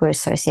think were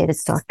associated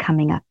start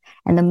coming up.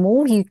 And the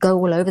more you go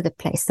all over the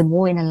place, the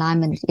more in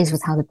alignment it is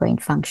with how the brain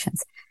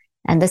functions.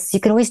 And this, you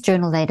can always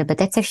journal later, but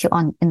that's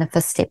actually in the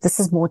 5th step. This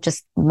is more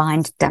just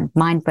mind dump,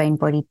 mind, brain,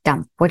 body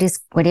dump.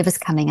 Whatever's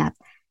coming up.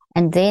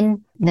 And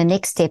then the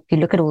next step, you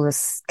look at all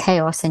this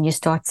chaos and you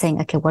start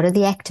saying, okay, what are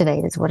the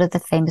activators? What are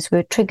the famous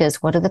word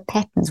triggers? What are the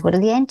patterns? What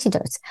are the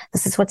antidotes?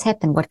 This is what's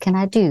happened. What can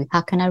I do?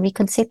 How can I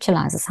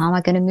reconceptualize this? How am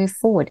I going to move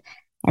forward?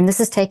 And this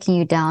is taking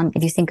you down.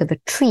 If you think of a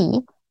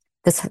tree,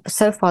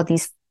 so far,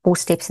 these 4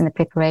 steps in the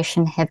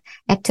preparation have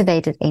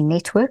activated a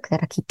network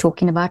that I keep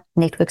talking about.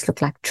 Networks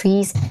look like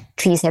trees.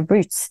 Trees have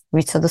roots.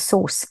 Roots are the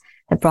source.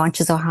 The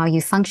branches are how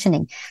you're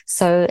functioning.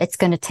 So it's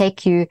going to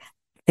take you,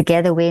 the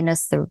gather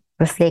awareness, the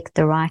reflect,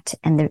 the write,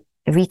 and the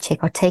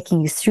recheck are taking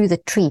you through the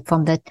tree.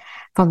 From the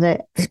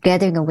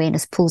gathering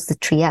awareness pulls the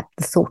tree up,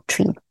 the thought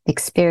tree, the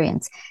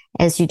experience.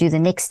 As you do the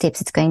next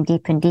steps, it's going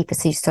deeper and deeper.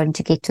 So you're starting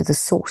to get to the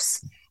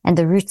source, and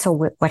the roots are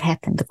what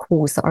happened, the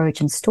cause, the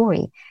origin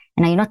story.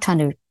 And now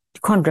you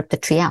can't rip the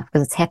tree out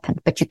because it's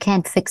happened, but you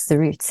can fix the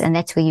roots. And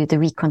that's where the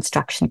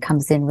reconstruction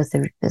comes in with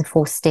the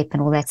 4th step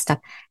and all that stuff.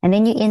 And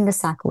then you end the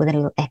cycle with a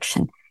little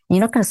action. You're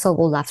not going to solve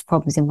all life's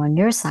problems in one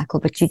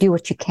neurocycle, but you do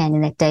what you can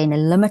in that day in a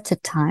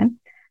limited time,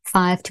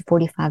 5 to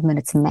 45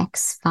 minutes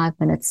max, 5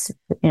 minutes.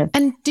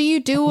 And do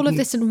you do all of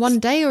this in one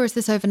day, or is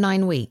this over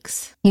 9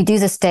 weeks? You do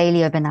this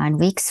daily over 9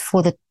 weeks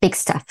for the big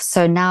stuff.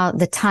 So now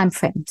the time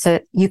frame. So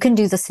you can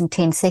do this in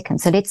 10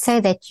 seconds. So let's say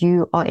that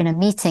you are in a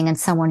meeting and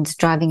someone's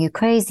driving you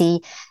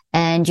crazy,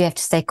 and you have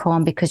to stay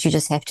calm because you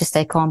just have to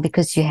stay calm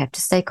because you have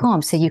to stay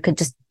calm. So you could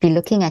just be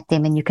looking at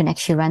them and you can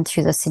actually run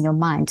through this in your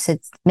mind. So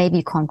maybe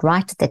you can't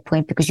write at that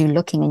point because you're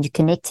looking and you're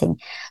connecting,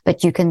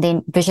 but you can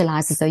then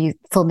visualize as though you're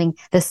filming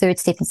the 3rd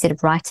step. Instead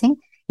of writing,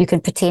 you can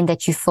pretend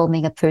that you're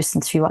filming a person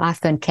through your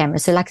iPhone camera.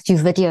 So like you're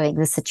videoing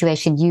the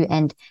situation, you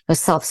and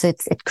yourself. So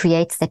it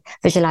creates that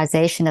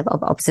visualization of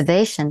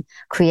observation,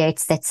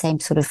 creates that same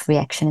sort of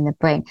reaction in the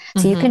brain.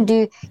 So you can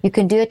do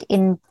it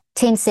in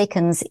 10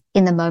 seconds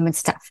in the moment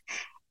stuff.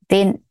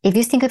 Then if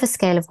you think of a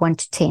scale of 1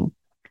 to 10,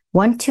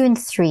 1, 2, and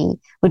 3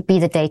 would be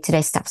the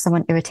day-to-day stuff.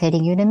 Someone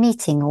irritating you in a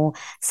meeting, or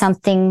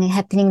something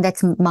happening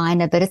that's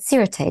minor, but it's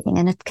irritating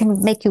and it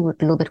can make you a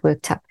little bit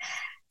worked up.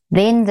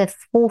 Then the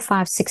 4,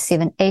 5, 6,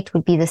 7, 8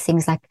 would be the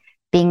things like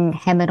being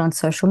hammered on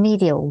social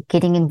media, or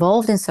getting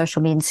involved in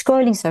social media and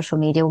scrolling social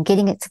media, or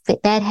getting it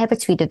bad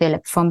habits we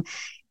developed from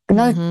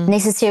not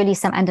necessarily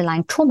some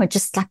underlying trauma,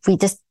 just like we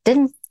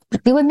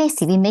were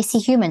messy. We're messy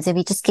humans and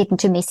we just get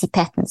into messy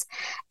patterns.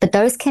 But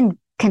those can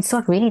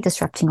start really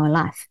disrupting our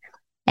life.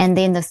 And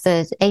then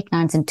the 8,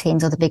 9s, and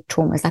 10s are the big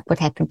traumas, like what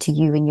happened to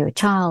you when you were a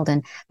child.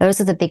 And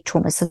those are the big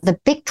traumas. So the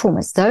big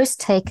traumas, those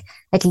take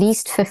at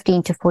least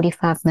 15 to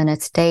 45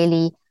 minutes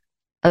daily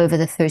over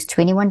the first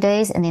 21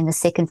 days. And then the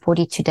second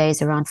 42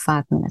 days, around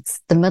 5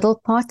 minutes. The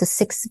middle part,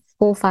 the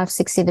 4, 5,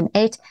 6, 7,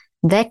 8,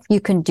 that you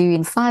can do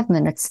in 5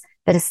 minutes,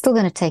 but it's still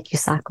going to take you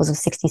cycles of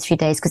 63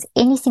 days, because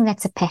anything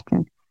that's a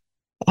pattern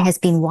has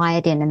been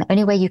wired in. And the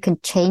only way you can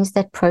change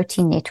that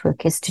protein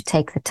network is to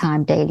take the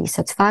time daily.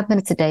 So it's 5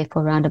 minutes a day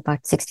for around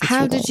about 63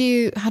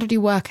 days. How did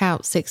you work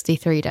out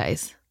 63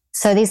 days?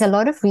 So there's a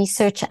lot of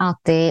research out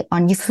there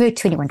on, you've heard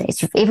 21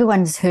 days.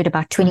 Everyone's heard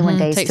about 21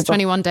 days. It takes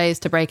 21 days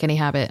to break any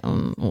habit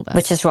on all that.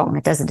 Which is wrong.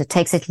 It doesn't. It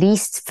takes at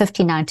least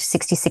 59 to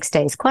 66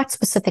 days, quite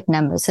specific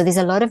numbers. So there's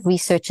a lot of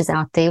researchers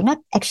out there, not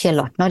actually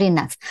a lot, not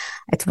enough.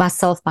 It's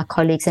myself, my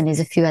colleagues, and there's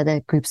a few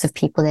other groups of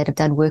people that have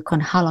done work on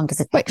how long does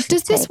it actually take.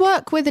 Does this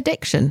work with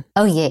addiction?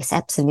 Oh, yes,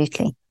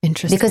 absolutely.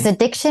 Interesting. Because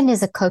addiction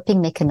is a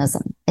coping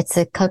mechanism. It's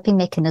a coping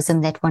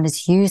mechanism that one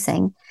is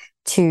using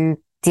to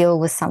deal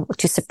with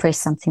to suppress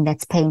something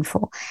that's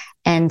painful.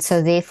 And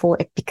so therefore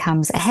it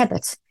becomes a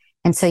habit.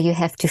 And so you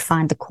have to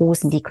find the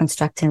cause and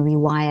deconstruct and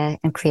rewire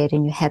and create a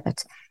new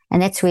habit.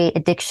 And that's where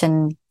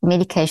addiction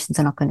medications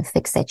are not going to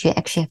fix that. You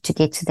actually have to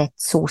get to that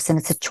source, and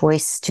it's a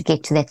choice to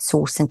get to that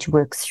source and to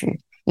work through,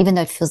 even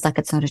though it feels like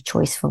it's not a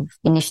choice for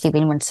initially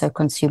when one's so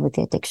consumed with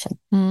the addiction.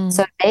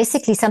 So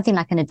basically something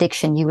like an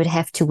addiction, you would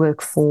have to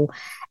work for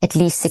at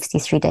least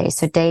 63 days.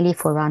 So daily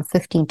for around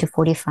 15 to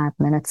 45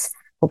 minutes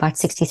for about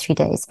 63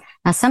 days.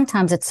 Now,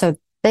 sometimes it's so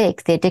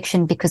big, the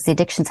addiction, because the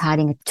addiction's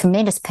hiding a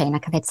tremendous pain.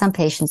 Like I've had some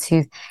patients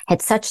who've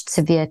had such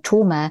severe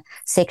trauma,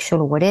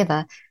 sexual or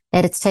whatever,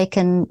 that it's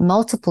taken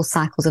multiple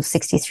cycles of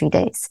 63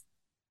 days.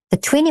 The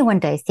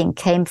 21-day thing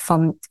came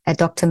from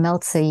Dr.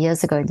 Meltzer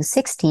years ago in the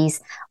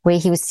 60s, where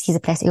he was a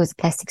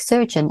plastic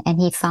surgeon, and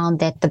he found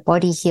that the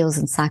body heals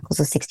in cycles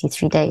of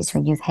 63 days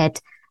when you've had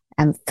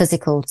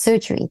physical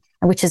surgery,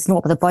 which is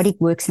normal. The body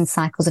works in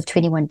cycles of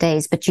 21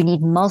 days, but you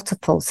need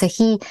multiple. So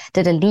he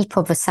did a leap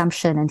of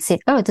assumption and said,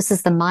 oh, this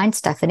is the mind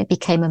stuff, and it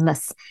became a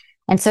myth.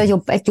 And so your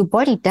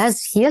body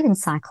does heal in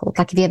cycles.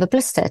 Like if you have a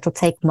blister, it'll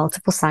take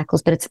multiple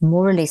cycles, but it's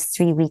more or less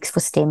 3 weeks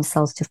for stem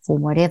cells to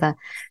form, whatever.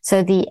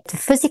 So the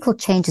physical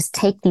changes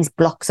take these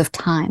blocks of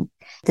time.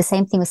 The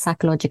same thing with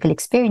psychological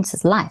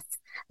experiences.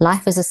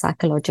 Life is a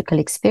psychological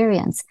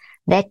experience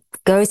that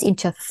goes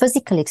into a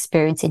physical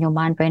experience in your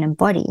mind, brain, and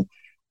body.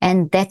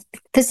 And that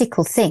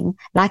physical thing,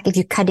 like if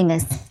you're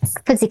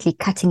physically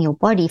cutting your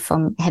body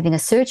from having a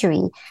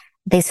surgery,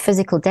 there's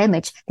physical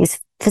damage. There's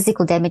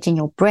physical damage in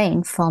your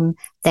brain from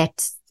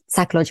that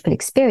psychological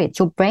experience.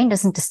 Your brain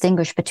doesn't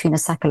distinguish between a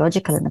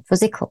psychological and a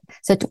physical.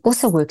 So it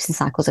also works in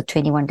cycles of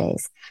 21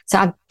 days. So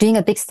I'm doing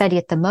a big study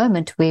at the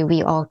moment where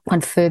we are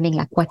confirming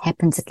like what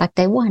happens at like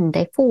day 1,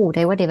 day 4,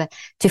 day whatever,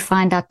 to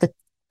find out the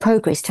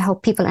progress, to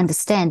help people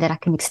understand that I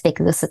can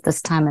expect this at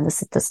this time and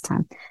this at this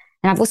time.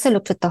 And I've also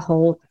looked at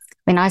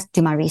when I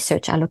do my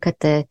research, I look at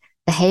the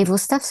behavioral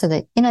stuff. So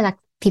that, like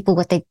people,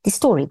 the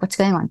story, what's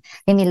going on.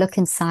 Then we look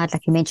inside,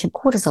 like you mentioned,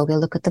 cortisol.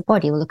 We'll look at the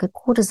body. We'll look at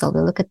cortisol.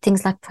 We'll look at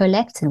things like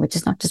prolactin, which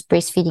is not just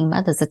breastfeeding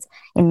mothers. It's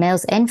in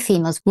males and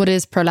females. What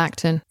is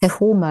prolactin? The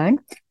hormone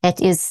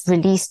that is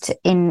released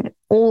in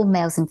all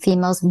males and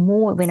females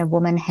more when a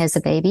woman has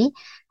a baby.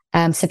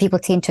 So people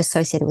tend to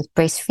associate it with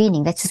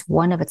breastfeeding. That's just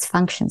one of its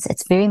functions.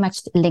 It's very much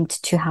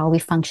linked to how we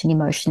function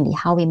emotionally,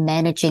 how we're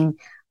managing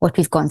what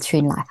we've gone through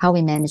in life, how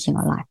we're managing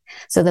our life.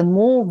 So the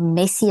more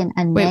messy and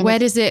unmanaged...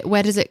 Wait,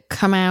 where does it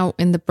come out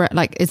in the brain?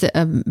 Like, is it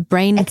a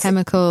brain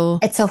chemical?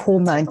 It's a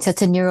hormone. So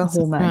it's a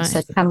neurohormone. Right. So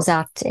it comes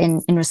out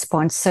in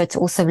response. So it's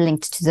also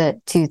linked to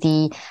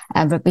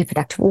the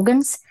reproductive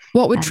organs.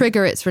 What would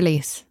trigger its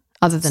release?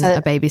 Other than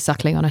a baby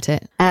suckling on a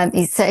tit?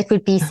 So it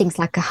would be things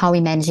like how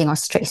we're managing our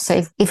stress.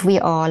 So if we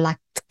are like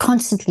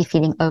constantly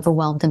feeling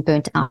overwhelmed and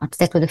burnt out,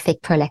 that would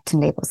affect prolactin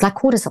levels. Like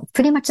cortisol,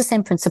 pretty much the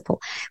same principle.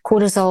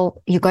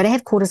 Cortisol, you got to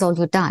have cortisol,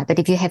 you'll die. But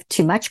if you have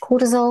too much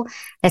cortisol,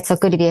 that's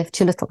not good. If you have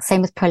too little,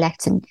 same with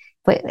prolactin.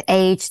 For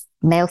age,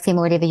 male,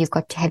 female, whatever, you've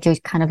got to have your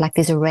kind of like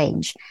there's a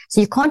range.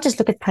 So you can't just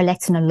look at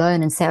prolactin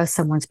alone and say, oh,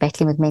 someone's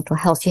battling with mental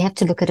health. You have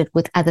to look at it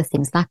with other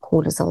things like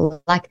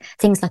cortisol, like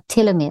things like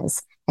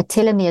telomeres. A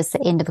telomere is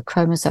the end of a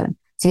chromosome.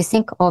 So you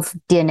think of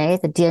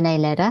DNA, the DNA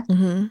ladder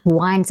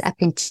winds up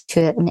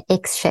into an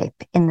X shape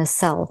in the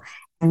cell.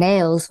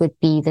 Males would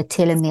be the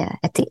telomere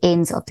at the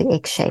ends of the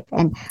X shape.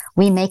 And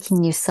we're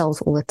making new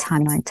cells all the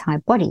time in our entire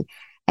body.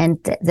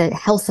 And the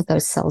health of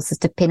those cells is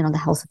dependent on the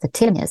health of the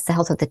telomeres. The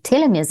health of the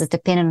telomeres is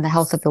dependent on the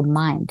health of your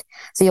mind.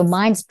 So your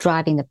mind's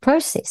driving the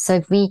process. So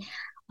if we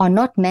are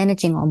not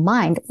managing our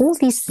mind, all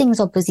these things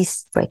are busy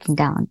breaking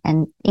down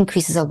and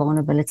increases our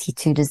vulnerability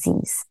to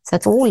disease. So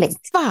it's all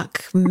linked.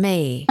 Fuck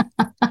me.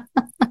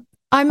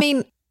 I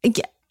mean,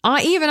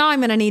 I'm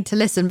going to need to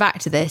listen back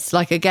to this,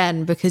 like,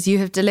 again, because you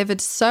have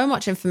delivered so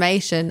much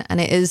information and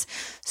it is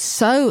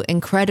so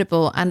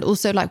incredible and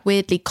also like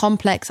weirdly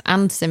complex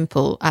and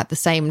simple at the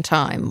same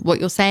time. What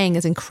you're saying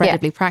is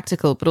incredibly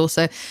practical, but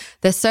also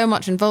there's so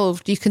much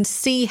involved. You can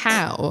see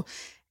how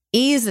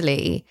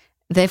easily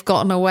they've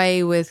gotten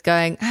away with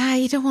going,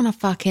 you don't want to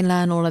fucking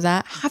learn all of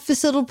that. Have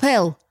this little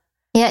pill.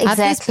 Yeah,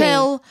 exactly. Have this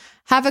pill,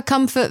 have a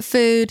comfort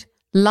food,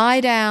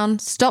 lie down,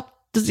 stop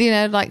putting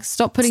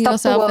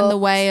yourself in the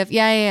way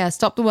of,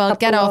 stop the world,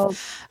 get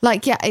off.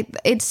 Like,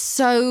 it's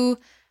so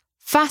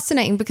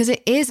fascinating because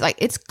it is like,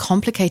 it's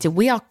complicated.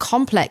 We are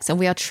complex and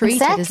we are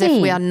treated as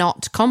if we are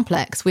not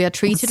complex. We are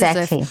treated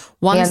as if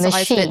one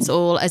size fits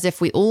all, as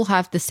if we all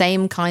have the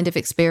same kind of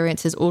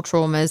experiences or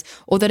traumas,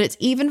 or that it's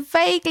even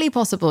vaguely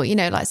possible.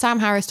 Like Sam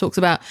Harris talks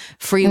about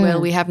free will.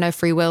 We have no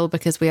free will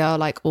because we are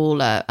like all,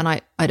 and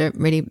I don't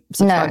really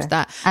subscribe to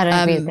that. I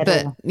don't agree with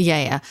that.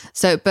 But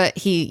So, but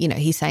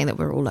he's saying that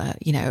we're all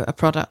a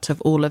product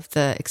of all of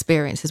the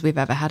experiences we've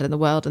ever had in the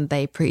world, and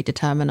they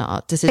predetermine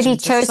our decisions. But he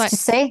chose to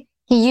say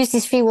he used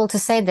his free will to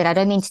say that. I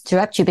don't mean to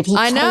interrupt you, but he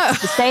chose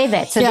to say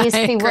that. So Yeah, his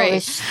free will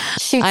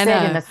shoots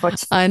that in the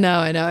foot. I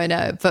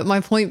know. But my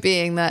point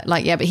being that,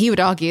 like, yeah, but he would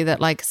argue that,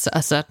 like,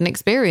 a certain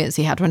experience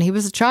he had when he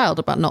was a child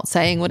about not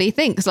saying what he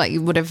thinks, like,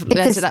 you would have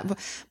led to that.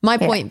 My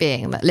point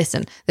being that,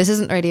 listen, this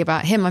isn't really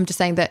about him. I'm just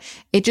saying that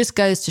it just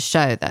goes to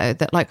show, though,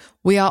 that, like,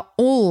 we are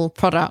all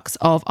products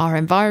of our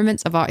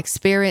environments, of our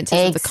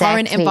experiences, of the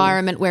current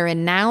environment we're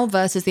in now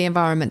versus the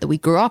environment that we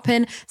grew up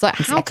in. It's like,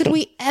 how could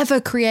we ever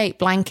create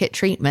blanket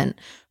treatment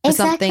for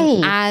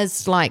something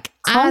as complex,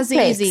 as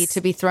easy to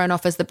be thrown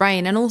off as the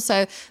brain? And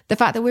also the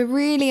fact that we're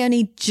really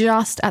only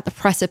just at the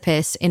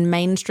precipice in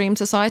mainstream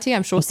society.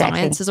 I'm sure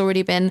science has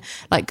already been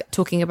like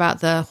talking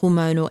about the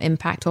hormonal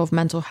impact of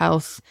mental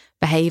health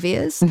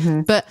behaviors,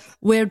 but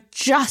we're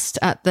just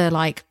at the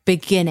like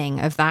beginning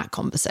of that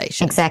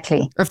conversation.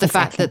 Of the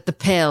fact that the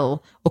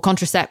pill or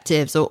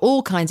contraceptives or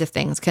all kinds of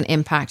things can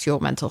impact your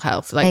mental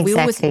health. Like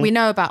we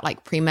know about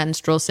like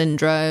premenstrual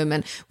syndrome,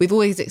 and we've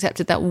always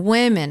accepted that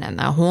women and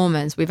their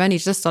hormones. We've only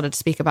just started to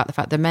speak about the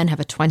fact that men have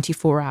a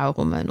 24-hour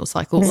hormonal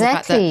cycle. The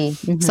fact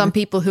that some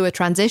people who are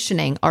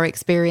transitioning are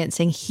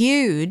experiencing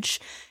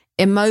huge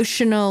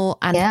emotional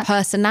and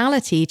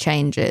personality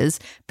changes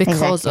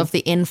because of the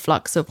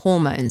influx of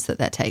hormones that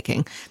they're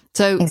taking.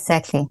 So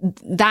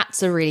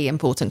that's a really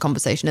important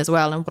conversation as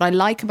well. And what I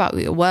like about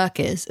your work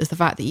is the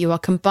fact that you are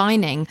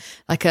combining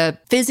like a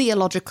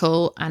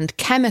physiological and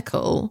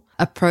chemical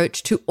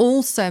approach to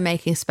also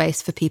making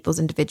space for people's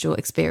individual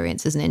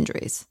experiences and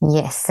injuries.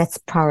 Yes, that's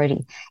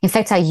priority. In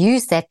fact, I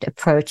use that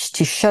approach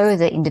to show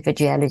the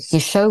individuality, to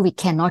show we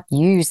cannot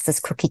use this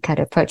cookie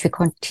cutter approach. We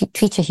can't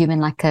treat a human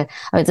like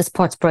this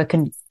part's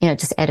broken,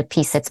 just add a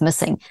piece that's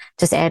missing,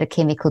 just add a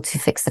chemical to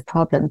fix the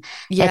problem.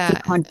 Yeah. We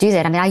can't do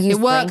that. I mean,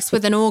 it works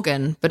with an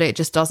organ, but it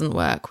just doesn't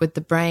work with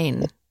the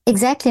brain.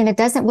 Exactly. And it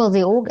doesn't,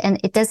 and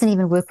it doesn't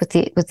even work with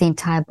the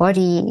entire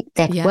body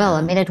that well.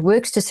 I mean, it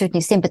works to a certain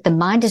extent, but the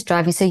mind is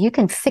driving. So you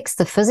can fix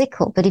the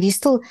physical, but if you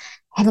still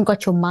haven't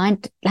got your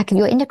mind, like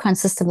your endocrine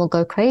system will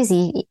go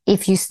crazy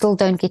if you still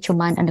don't get your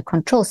mind under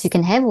control. So you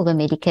can have all the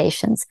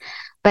medications,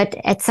 but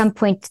at some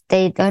point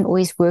they don't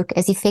always work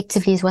as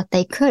effectively as what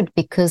they could,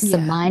 because the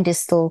mind is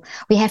still,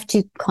 we have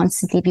to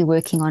constantly be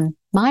working on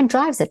mind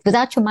drives it.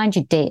 Without your mind,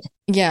 you're dead.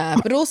 Yeah,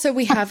 but also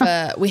we have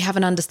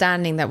an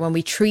understanding that when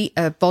we treat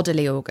a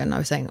bodily organ, I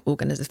was saying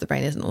organ as if the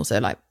brain isn't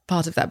also like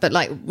part of that, but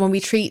like when we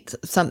treat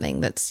something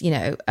that's,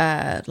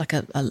 like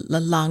a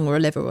lung or a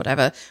liver or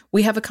whatever,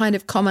 we have a kind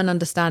of common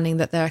understanding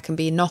that there can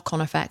be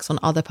knock-on effects on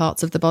other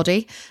parts of the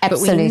body.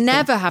 Absolutely. But we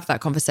never have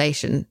that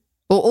conversation,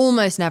 or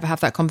almost never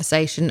have that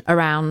conversation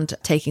around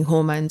taking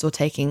hormones or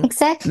taking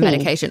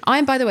medication.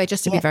 I'm, by the way,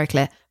 just to be very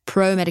clear,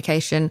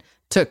 pro-medication.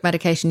 Took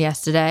medication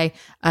yesterday.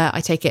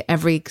 I take it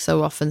every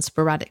so often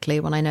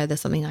sporadically when I know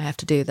there's something I have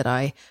to do that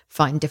I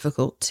find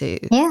difficult to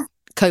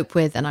cope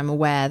with, and I'm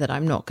aware that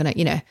I'm not going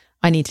to,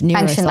 I need to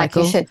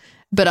neurocycle.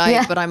 But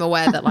I'm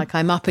aware that like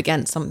I'm up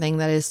against something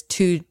that is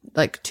too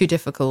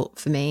difficult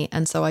for me,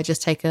 and so I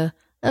just take a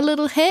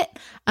little hit,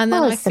 and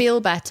then I feel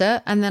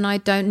better, and then I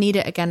don't need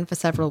it again for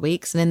several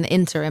weeks. And in the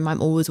interim,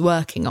 I'm always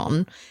working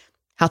on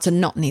how to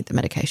not need the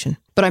medication.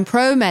 But I'm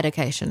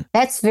pro-medication.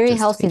 That's very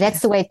healthy.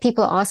 That's the way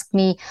people ask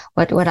me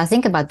what I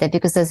think about that,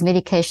 because those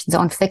medications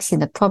aren't fixing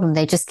the problem.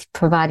 They're just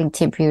providing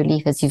temporary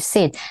relief, as you've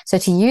said. So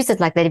to use it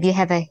like that, if you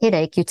have a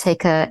headache, you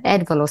take a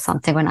Advil or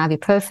something, or an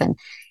ibuprofen.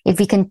 If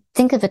we can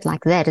think of it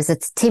like that, as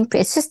it's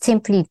temporary, it's just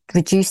temporarily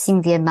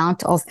reducing the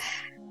amount of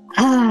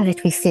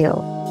that we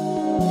feel.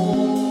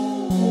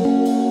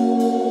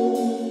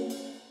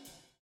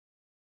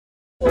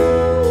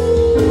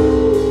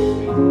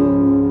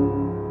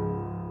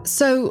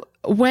 So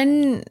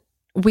when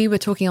we were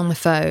talking on the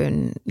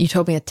phone, you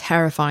told me a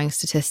terrifying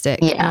statistic.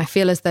 Yeah. And I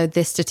feel as though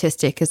this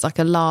statistic is like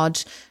a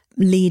large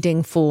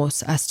leading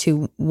force as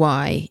to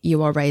why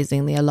you are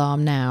raising the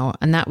alarm now.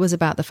 And that was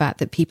about the fact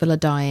that people are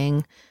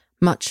dying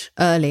much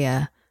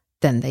earlier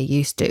than they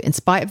used to, in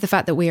spite of the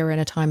fact that we are in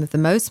a time of the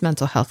most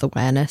mental health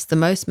awareness, the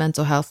most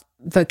mental health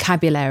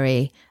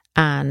vocabulary,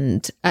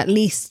 and at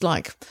least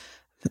like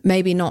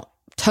maybe not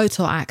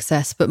total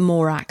access, but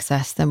more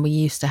access than we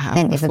used to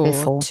have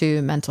before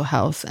to mental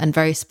health, and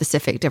very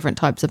specific different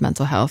types of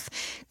mental health.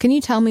 Can you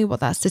tell me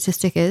what that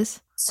statistic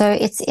is? So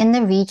it's in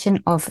the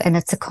region of, and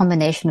it's a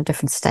combination of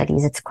different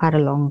studies. It's quite a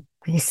long,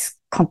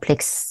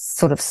 complex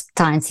sort of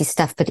sciencey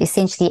stuff, but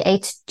essentially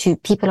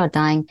people are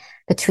dying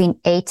between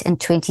 8 and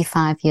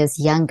 25 years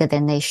younger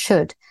than they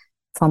should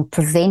from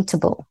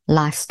preventable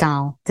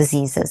lifestyle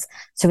diseases.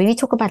 So when we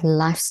talk about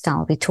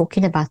lifestyle, we're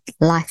talking about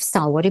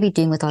lifestyle. What are we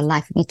doing with our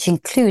life? Which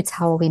includes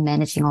how are we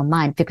managing our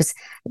mind? Because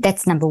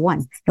that's number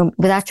one.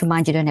 Without your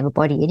mind, you don't have a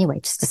body anyway,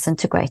 it just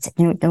disintegrates.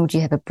 Nor do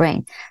you have a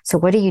brain. So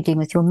what are you doing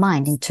with your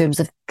mind in terms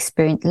of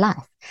experienced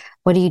life?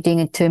 What are you doing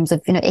in terms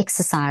of,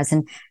 exercise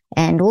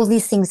and all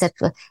these things that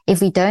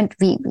if we don't,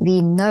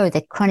 we know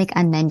that chronic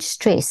unmanaged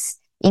stress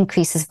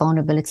increases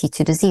vulnerability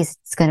to disease.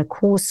 It's going to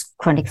cause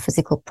chronic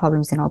physical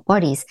problems in our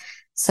bodies.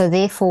 So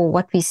therefore,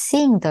 what we're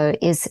seeing, though,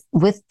 is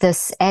with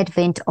this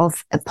advent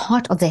of a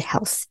part of that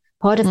health,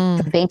 Part of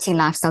preventing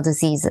lifestyle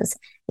diseases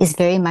is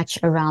very much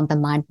around the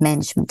mind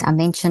management. I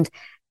mentioned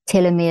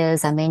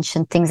telomeres. I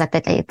mentioned things like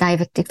that.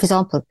 For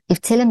example,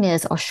 if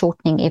telomeres are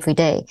shortening every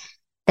day,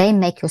 they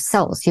make your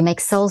cells. You make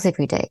cells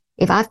every day.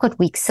 If I've got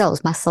weak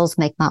cells, my cells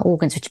make my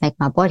organs, which make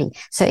my body.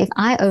 So if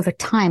I, over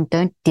time,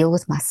 don't deal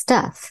with my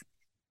stuff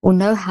or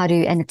know how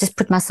to, and just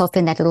put myself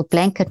in that little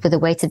blanket with a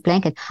weighted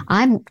blanket,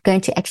 I'm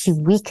going to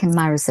actually weaken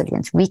my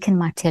resilience, weaken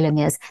my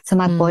telomeres. So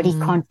my body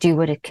can't do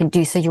what it can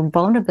do. So your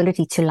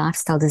vulnerability to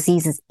lifestyle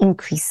diseases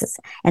increases.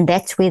 And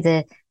that's where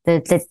the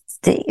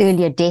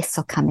earlier deaths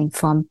are coming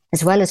from,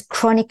 as well as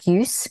chronic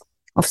use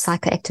of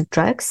psychoactive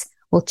drugs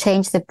will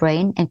change the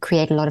brain and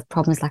create a lot of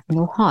problems like in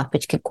your heart,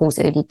 which could cause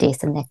early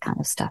death and that kind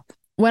of stuff.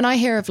 When I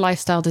hear of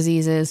lifestyle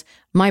diseases,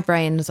 my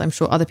brain, as I'm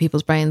sure other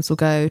people's brains will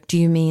go, do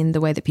you mean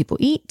the way that people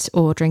eat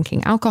or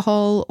drinking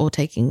alcohol or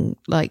taking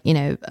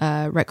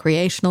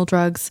recreational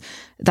drugs?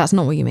 That's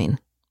not what you mean.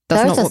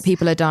 That's not what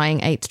people are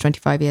dying 8 to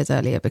 25 years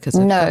earlier because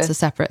of. No, that's a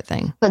separate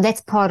thing. But that's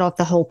part of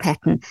the whole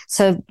pattern.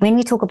 So when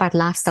we talk about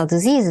lifestyle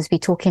diseases, we're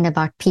talking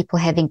about people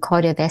having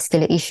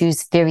cardiovascular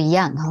issues very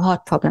young,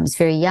 heart problems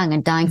very young,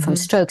 and dying from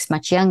strokes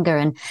much younger,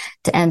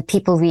 and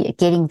people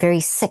getting very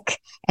sick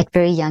at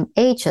very young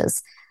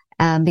ages.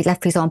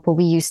 Like, for example,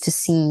 we used to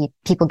see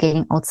people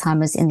getting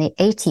Alzheimer's in their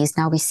 80s.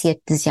 Now we see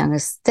it as young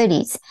as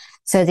 30s.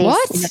 So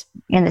there's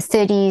in the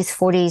 30s,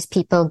 40s,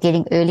 people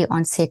getting early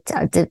onset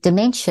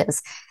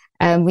dementias.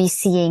 We're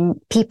seeing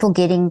people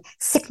getting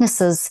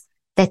sicknesses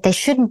that they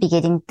shouldn't be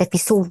getting, that we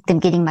saw them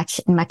getting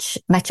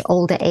much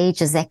older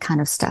ages, that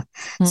kind of stuff.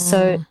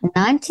 So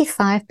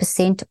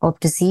 95% of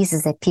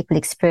diseases that people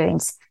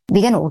experience,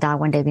 we're going to all die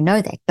one day, we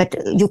know that, but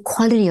your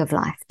quality of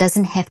life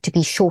doesn't have to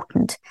be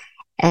shortened.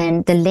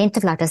 And the length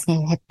of life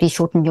doesn't have to be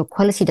shortened. Your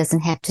quality doesn't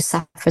have to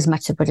suffer as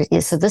much as what it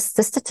is. So this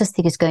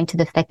statistic is going to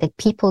the fact that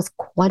people's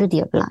quality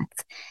of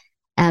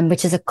life,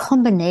 which is a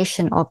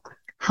combination of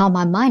how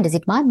my mind is.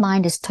 If my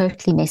mind is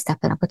totally messed up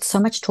and I've got so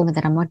much trauma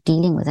that I'm not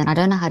dealing with and I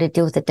don't know how to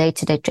deal with the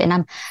day-to-day, and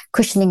I'm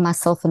cushioning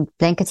myself and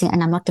blanketing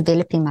and I'm not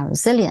developing my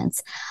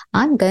resilience,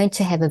 I'm going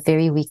to have a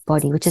very weak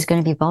body, which is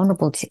going to be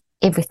vulnerable to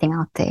everything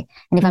out there.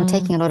 And if I'm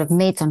taking a lot of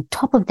meds on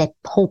top of that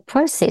whole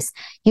process,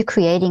 you're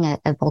creating a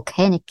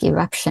volcanic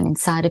eruption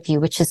inside of you,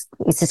 which is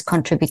just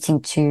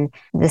contributing to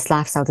this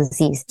lifestyle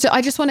disease. So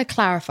I just want to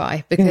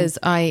clarify, because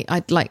I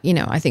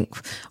think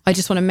I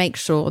just want to make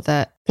sure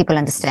that people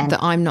understand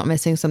that I'm not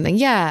missing something.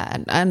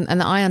 Yeah. And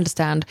that I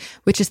understand,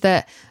 which is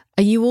that,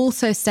 are you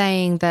also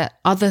saying that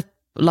other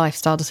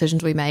lifestyle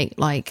decisions we make,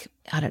 like,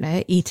 I don't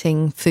know,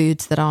 eating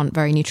foods that aren't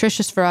very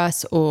nutritious for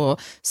us, or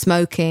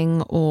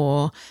smoking,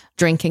 or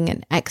drinking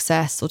in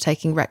excess, or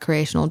taking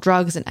recreational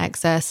drugs in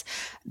excess,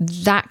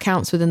 that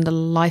counts within the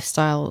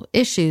lifestyle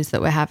issues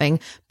that we're having?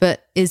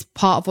 But is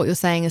part of what you're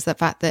saying is the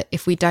fact that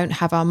if we don't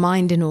have our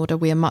mind in order,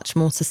 we are much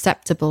more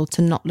susceptible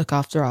to not look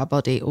after our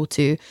body or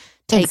to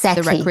take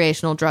the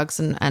recreational drugs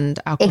and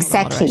alcohol.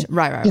 Exactly.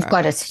 Right. You've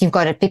got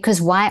it.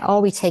 Because why are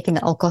we taking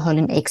the alcohol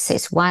in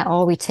excess? Why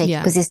are we taking,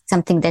 because it's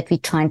something that we're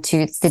trying to,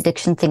 it's the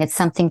addiction thing. It's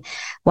something,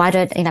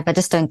 I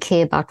just don't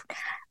care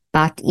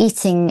about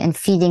eating and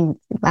feeding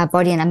our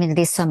body. And I mean,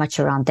 there's so much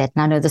around that.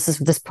 And I know this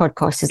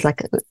podcast is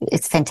like,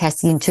 it's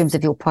fantastic in terms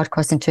of your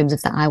podcast, in terms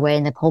of the I-Way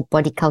and the whole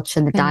body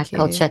culture and the diet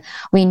culture.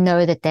 We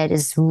know that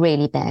is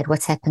really bad,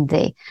 what's happened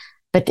there.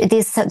 But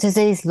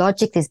there's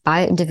logic, there's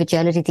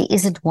bio-individuality. There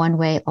isn't one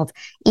way of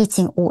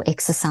eating or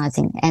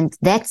exercising. And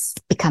that's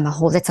a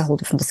whole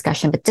different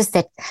discussion. But just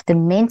that the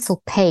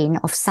mental pain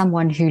of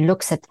someone who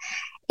looks at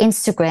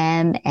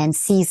Instagram and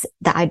sees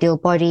the ideal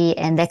body,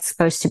 and that's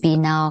supposed to be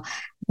now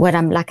what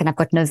I'm like, and I've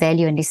got no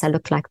value unless I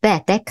look like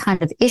that. That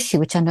kind of issue,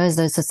 which I know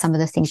those are some of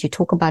the things you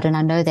talk about. And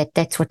I know that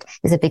that's what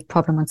is a big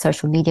problem on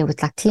social media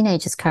with like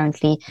teenagers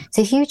currently. It's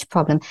a huge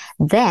problem.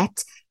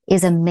 That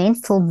is a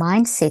mental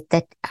mindset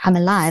that I'm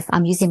alive,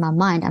 I'm using my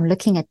mind, I'm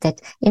looking at that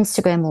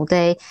Instagram all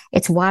day,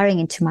 it's wiring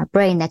into my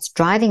brain, that's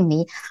driving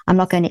me, I'm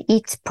not going to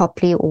eat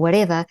properly or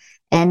whatever.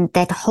 And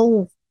that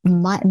whole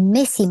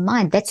messy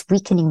mind, that's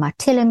weakening my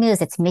telomeres,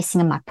 that's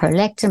messing in my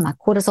prolactin, my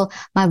cortisol,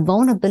 my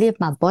vulnerability of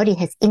my body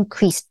has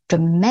increased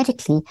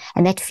dramatically,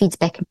 and that feeds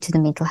back into the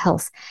mental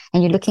health.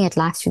 And you're looking at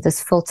life through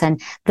this filter,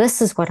 and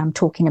this is what I'm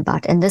talking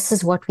about. And this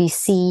is what we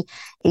see.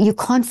 You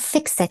can't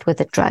fix that with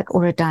a drug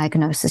or a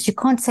diagnosis. You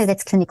can't say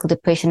that's clinical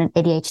depression and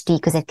ADHD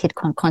because that kid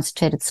can't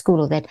concentrate at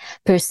school, or that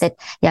person, that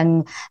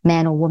young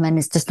man or woman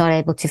is just not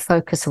able to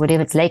focus, or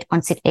whatever. It's late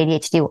onset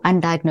ADHD or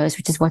undiagnosed,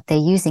 which is what they're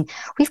using.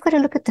 We've got to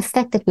look at the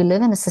fact that we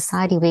live in a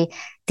society where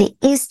there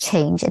is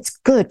change. It's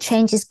good.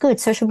 Change is good.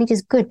 Social media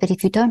is good. But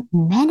if you don't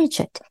manage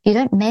it, you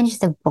don't manage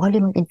the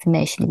volume of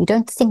information, if you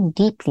don't think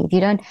deeply, if you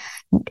don't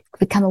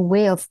become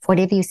aware of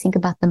whatever you think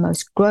about the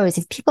most grows,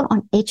 if people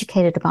aren't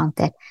educated about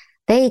that,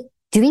 they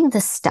doing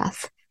this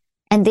stuff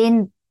and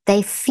then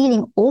they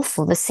feeling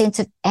awful, the sense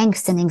of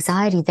angst and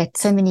anxiety that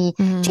so many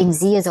Gen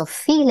Zers are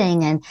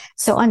feeling and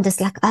so on. Just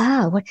like,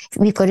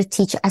 we've got to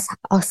teach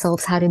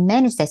ourselves how to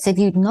manage that. So if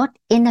you're not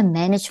in a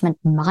management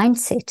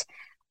mindset,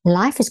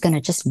 life is going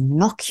to just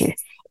knock you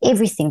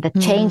everything, the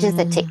changes,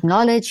 the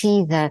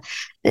technology,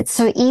 it's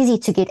so easy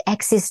to get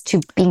access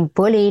to being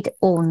bullied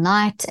all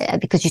night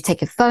because you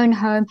take your phone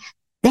home.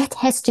 That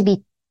has to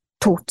be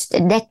taught.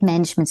 That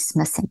management is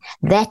missing.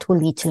 That will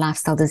lead to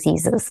lifestyle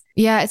diseases.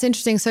 Yeah, it's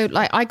interesting. So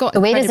like I got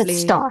where does it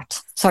start?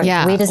 Sorry,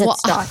 where does it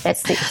start?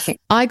 That's the issue.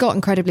 I got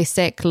incredibly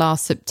sick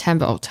last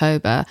September,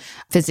 October,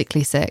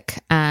 physically sick,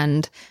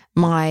 and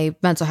my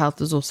mental health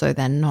was also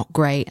then not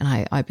great, and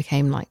I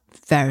became like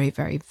very,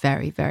 very,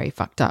 very, very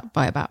fucked up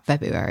by about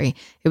February.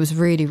 It was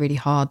really, really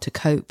hard to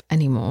cope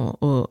anymore,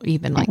 or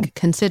even like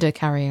consider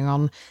carrying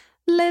on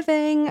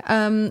living.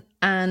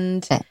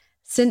 And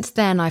since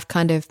then, I've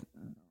kind of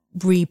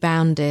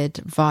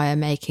rebounded via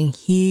making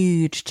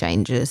huge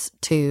changes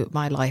to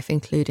my life,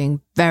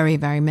 including very,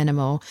 very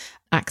minimal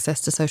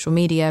access to social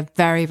media,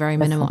 very, very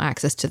minimal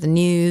access to the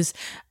news,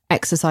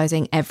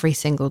 exercising every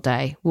single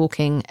day,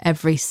 walking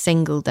every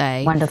single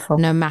day. Wonderful.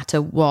 No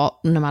matter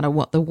what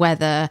the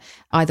weather,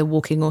 either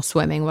walking or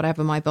swimming,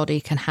 whatever my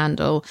body can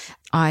handle.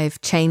 I've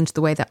changed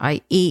the way that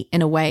I eat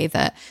in a way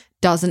that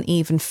doesn't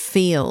even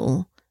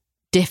feel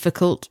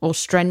difficult or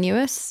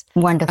strenuous.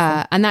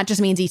 Wonderful. And that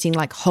just means eating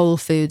like whole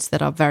foods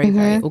that are very,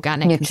 very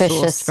organic, nutritious,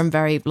 and sourced from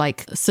very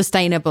like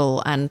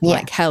sustainable and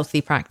like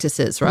healthy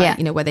practices, right?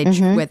 You know, where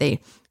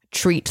they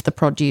treat the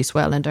produce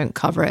well and don't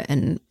cover it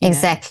in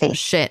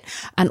shit.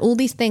 And all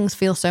these things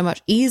feel so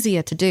much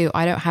easier to do.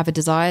 I don't have a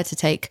desire to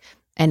take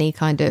any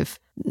kind of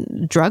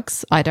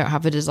drugs. I don't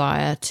have a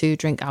desire to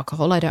drink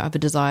alcohol. I don't have a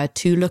desire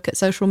to look at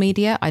social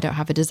media. I don't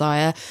have a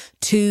desire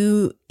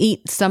to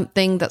eat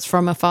something that's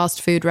from a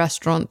fast food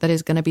restaurant that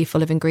is going to be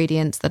full of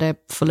ingredients that are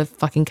full of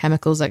fucking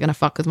chemicals that are going to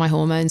fuck with my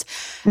hormones.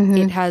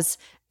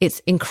 It's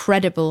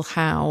incredible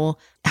how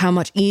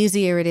much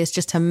easier it is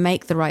just to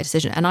make the right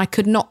decision. And I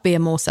could not be a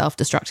more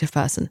self-destructive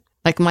person.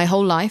 Like my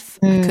whole life,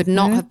 I could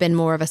not have been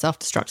more of a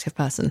self-destructive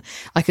person.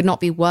 I could not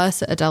be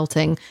worse at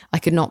adulting. I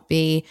could not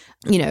be,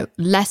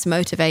 less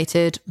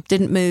motivated,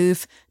 didn't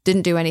move,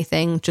 didn't do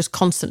anything, just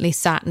constantly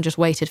sat and just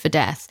waited for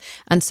death.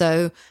 And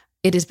so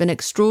it has been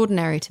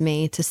extraordinary to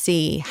me to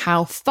see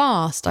how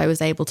fast I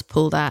was able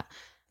to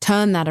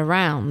turn that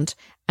around,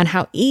 and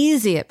how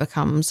easy it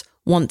becomes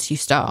once you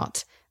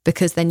start.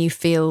 Because then you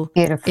feel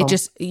beautiful.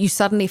 You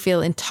suddenly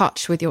feel in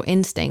touch with your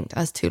instinct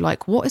as to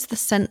like, what is the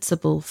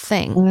sensible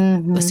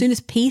thing? As soon as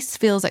peace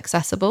feels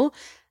accessible,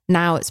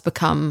 now it's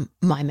become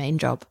my main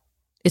job.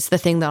 It's the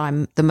thing that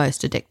I'm the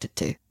most addicted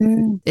to,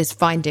 is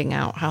finding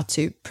out how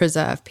to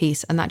preserve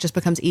peace. And that just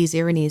becomes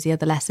easier and easier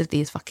the less of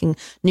these fucking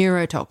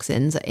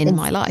neurotoxins are in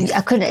my life.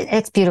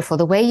 It's beautiful.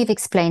 The way you've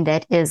explained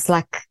that is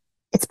like,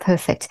 it's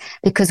perfect,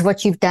 because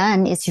what you've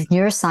done is you've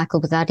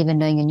neurocycled without even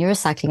knowing you're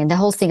neurocycling. And the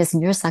whole thing is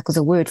neurocycle is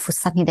a word for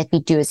something that we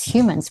do as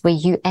humans, where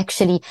you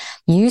actually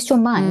used your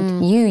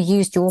mind. You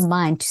used your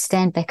mind to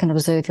stand back and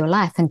observe your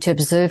life, and to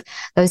observe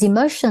those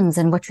emotions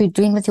and what you're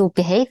doing with your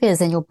behaviors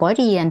and your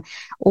body and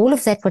all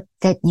of that.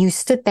 That you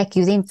stood back,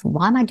 you then,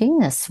 why am I doing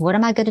this? What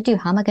am I going to do?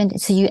 How am I going to?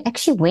 So you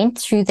actually went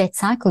through that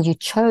cycle. You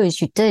chose,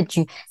 you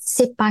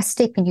step by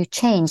step, and you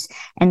changed.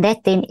 And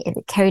that then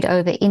carried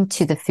over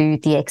into the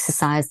food, the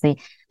exercise,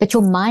 but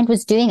your mind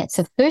was doing it.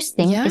 So first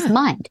thing is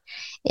mind.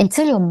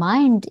 Until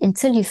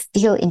you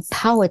feel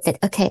empowered that,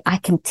 okay, I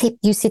can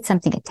you said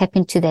something, tap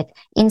into that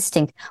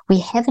instinct. We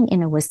have an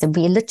inner wisdom.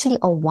 We literally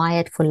are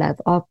wired for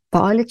love. Our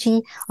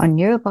biology, our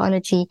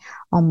neurobiology,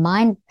 our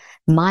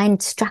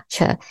mind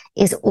structure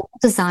is all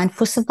designed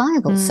for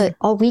survival. So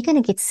are we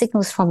going to get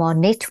signals from our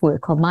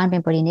network, our mind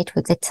and body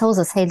network, that tells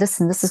us, hey,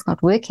 listen, this is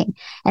not working?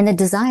 And the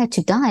desire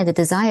to die, the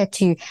desire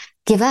to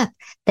give up,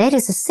 that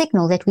is a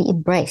signal that we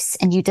embrace.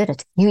 And you did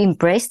it. You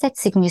embraced that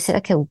signal. You said,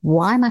 okay,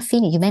 why am I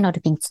feeling? You may not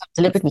have been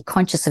deliberately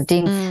conscious of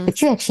doing,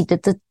 but you actually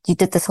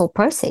did this whole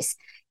process.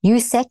 You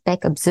sat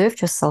back,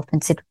 observed yourself,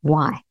 and said,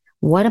 why?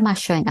 What am I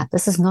showing up?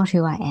 This is not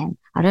who I am.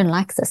 I don't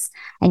like this.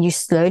 And you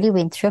slowly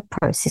went through a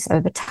process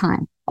over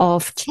time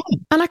of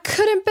change. And I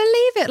couldn't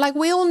believe it. Like,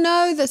 we all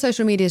know that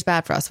social media is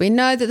bad for us. We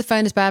know that the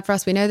phone is bad for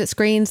us. We know that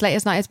screens late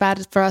at night is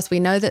bad for us. We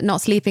know that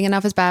not sleeping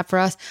enough is bad for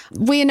us.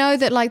 We know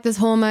that like there's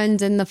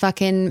hormones in the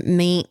fucking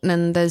meat,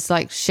 and there's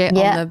like shit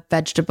on the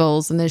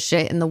vegetables, and there's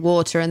shit in the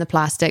water and the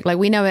plastic. Like,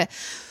 we know it.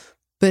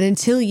 But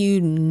until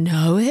you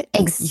know it,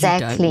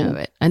 exactly, you don't know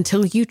it.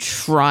 Until you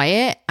try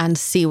it and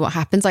see what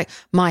happens. Like,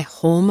 my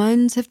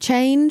hormones have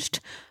changed.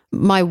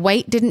 My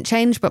weight didn't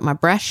change, but my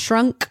breast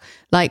shrunk.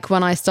 Like,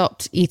 when I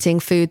stopped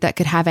eating food that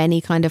could have any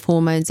kind of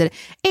hormones in it,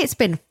 it's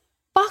been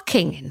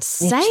fucking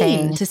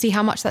insane to see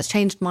how much that's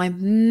changed my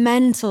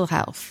mental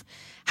health.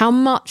 How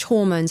much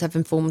hormones have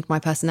informed my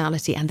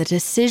personality and the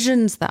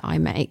decisions that I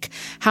make,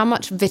 how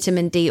much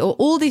vitamin D, or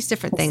all these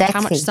different things,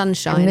 how much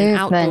sunshine and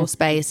outdoor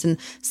space and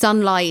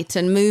sunlight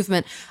and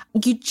movement.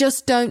 You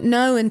just don't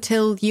know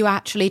until you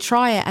actually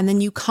try it. And then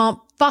you can't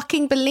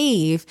fucking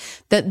believe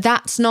that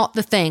that's not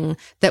the thing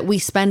that we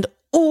spend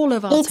all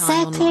of our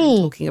time online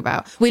talking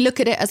about. We look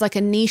at it as like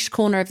a niche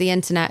corner of the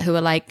internet who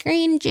are like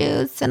green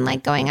juice and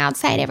like going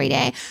outside every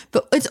day.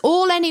 But it's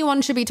all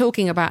anyone should be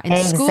talking about in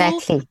school,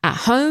 at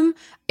home,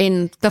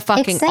 in the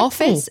fucking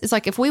office. It's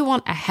like, if we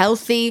want a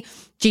healthy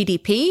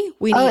GDP,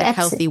 we need a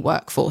healthy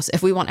workforce.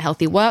 If we want a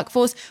healthy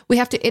workforce, we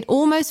have to, it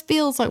almost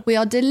feels like we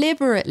are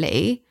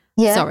deliberately...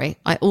 Yeah. Sorry,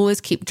 I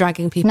always keep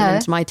dragging people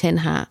into my tin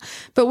hat.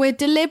 But we're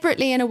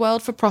deliberately in a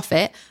world for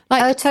profit,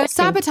 like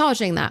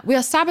sabotaging that. We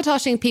are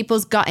sabotaging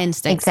people's gut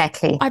instincts.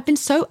 Exactly. I've been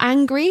so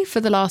angry for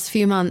the last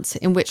few months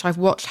in which I've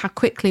watched how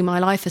quickly my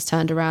life has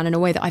turned around in a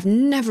way that I've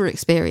never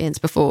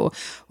experienced before,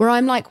 where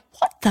I'm like,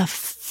 what the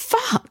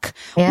fuck?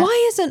 Yeah.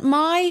 Why isn't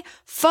my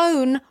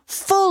phone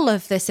full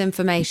of this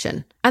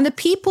information? And the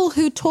people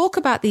who talk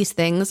about these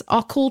things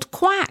are called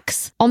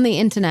quacks on the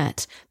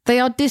internet. They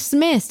are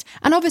dismissed.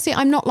 And obviously,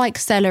 I'm not like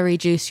celery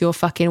juice your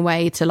fucking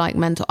way to like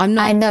mental. I'm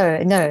not. I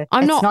know, no.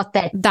 I'm not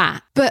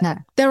that. But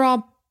there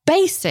are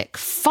basic,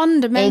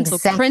 fundamental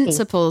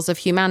principles of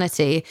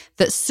humanity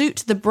that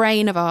suit the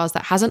brain of ours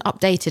that hasn't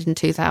updated in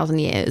 2,000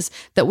 years,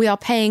 that we are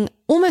paying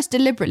almost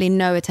deliberately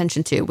no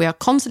attention to. We are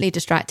constantly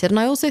distracted. And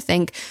I also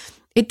think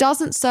it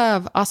doesn't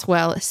serve us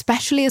well,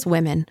 especially as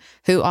women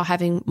who are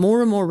having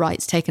more and more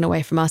rights taken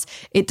away from us.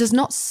 It does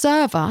not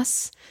serve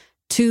us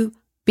to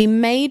be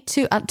made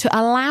to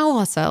allow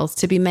ourselves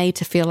to be made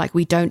to feel like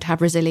we don't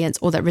have resilience,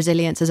 or that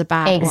resilience is a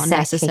bad or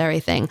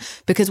unnecessary thing,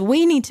 because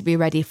we need to be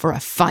ready for a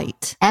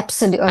fight.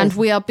 Absolutely. And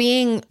we are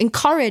being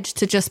encouraged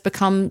to just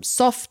become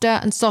softer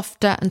and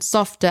softer and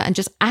softer and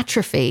just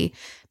atrophy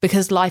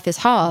because life is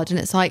hard. And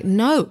it's like,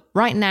 no,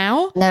 right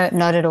now. No,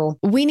 not at all.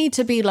 We need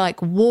to be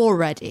like war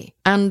ready.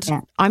 And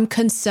I'm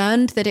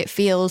concerned that it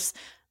feels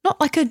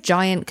not like a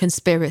giant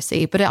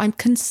conspiracy, but I'm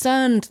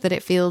concerned that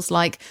it feels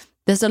like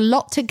there's a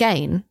lot to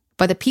gain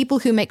by the people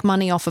who make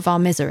money off of our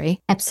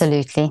misery.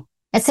 Absolutely.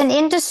 It's an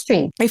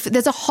industry. If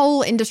there's a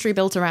whole industry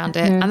built around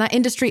it, and that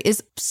industry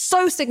is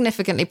so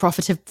significantly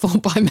profitable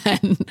by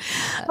men.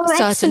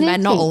 Certain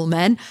men, not all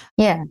men.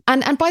 Yeah.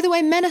 And by the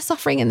way, men are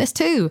suffering in this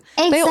too.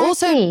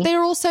 Exactly.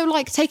 They're also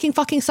like taking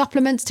fucking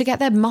supplements to get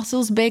their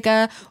muscles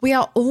bigger. We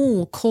are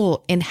all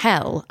caught in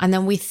hell. And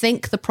then we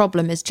think the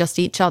problem is just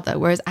each other,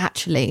 whereas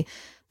actually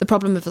the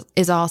problem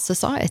is our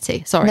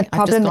society. Sorry,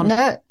 I've just gone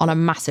on a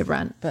massive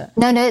rant, but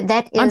no,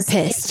 that is. I'm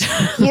pissed.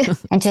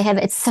 And to have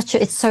it's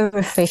so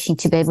refreshing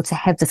to be able to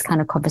have this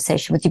kind of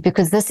conversation with you,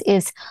 because this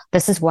is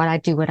what I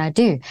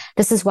do.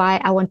 This is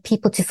why I want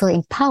people to feel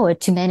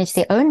empowered to manage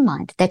their own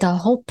mind. That our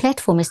whole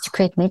platform is to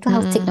create mental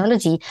health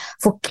technology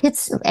for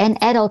kids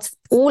and adults,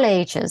 all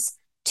ages.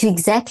 To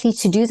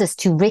do this,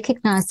 to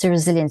recognize the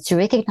resilience, to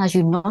recognize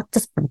you're not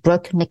just a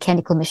broken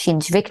mechanical machine,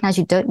 to recognize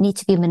you don't need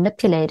to be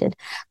manipulated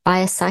by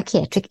a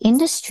psychiatric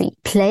industry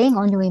playing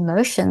on your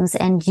emotions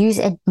and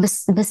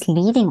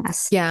misleading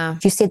us. Yeah.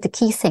 You said the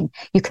key thing.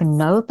 You can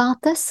know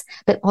about this,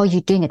 but are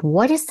you doing it?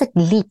 What is the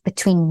leap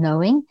between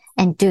knowing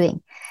and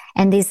doing?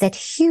 And there's that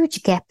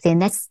huge gap there,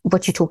 and that's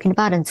what you're talking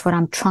about, and it's what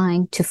I'm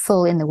trying to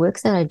fill in the work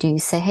that I do.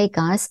 Say, hey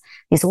guys,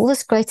 there's all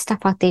this great stuff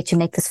out there to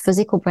make this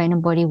physical brain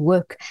and body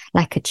work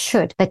like it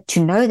should, but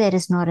to know that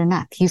is not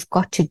enough. You've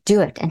got to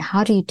do it. And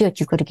how do you do it?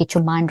 You've got to get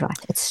your mind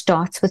right. It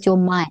starts with your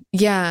mind.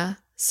 Yeah.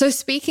 So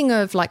speaking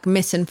of like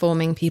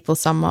misinforming people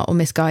somewhat or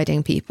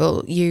misguiding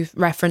people, you've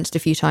referenced a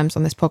few times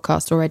on this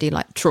podcast already,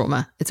 like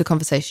trauma. It's a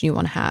conversation you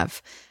want to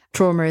have.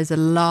 Trauma is a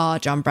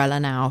large umbrella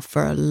now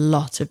for a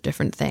lot of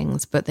different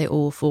things, but they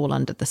all fall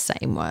under the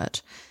same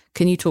word.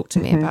 Can you talk to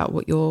me about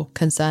what you're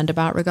concerned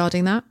about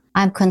regarding that?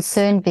 I'm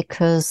concerned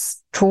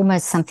because trauma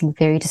is something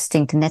very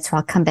distinct, and that's why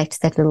I'll come back to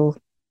that little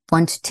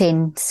 1 to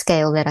 10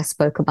 scale that I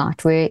spoke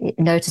about, where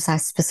notice I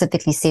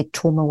specifically said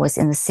trauma was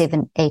in the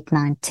 7, 8,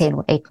 9, 10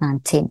 or 8, 9,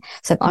 10.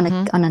 So on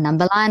a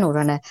number line or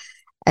on a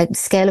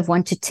scale of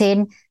 1 to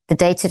 10, the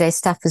day-to-day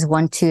stuff is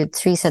 1, 2, and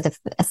 3. So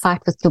a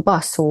fight with your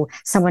boss or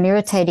someone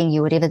irritating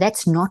you, whatever,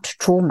 that's not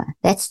trauma.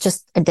 That's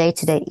just a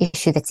day-to-day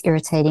issue that's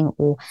irritating,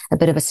 or a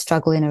bit of a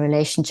struggle in a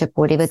relationship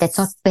or whatever. That's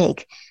not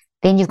big.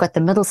 Then you've got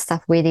the middle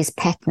stuff where there's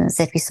patterns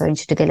that we're starting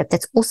to develop.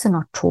 That's also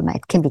not trauma.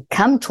 It can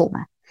become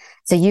trauma.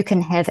 So you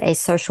can have a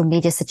social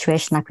media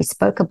situation like we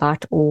spoke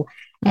about,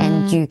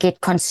 and you get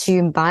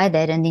consumed by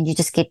that, and then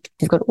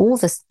you've got all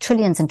this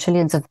trillions and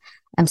trillions of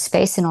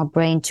space in our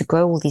brain to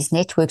grow all these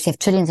networks. You have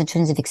trillions and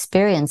trillions of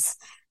experience.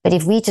 But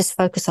if we just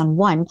focus on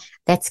one,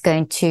 that's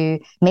going to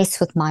mess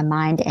with my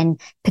mind and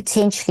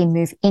potentially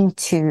move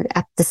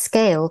up the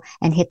scale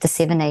and hit the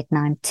 7, 8,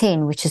 9,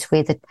 10, which is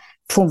where the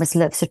traumas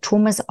live. So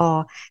traumas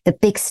are the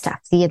big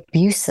stuff, the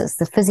abuses,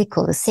 the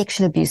physical, the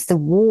sexual abuse, the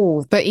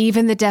war. But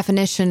even the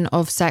definition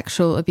of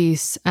sexual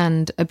abuse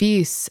and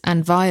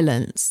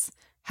violence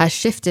has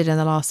shifted in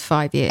the last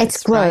 5 years.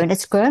 It's grown. Right?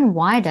 It's grown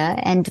wider.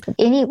 And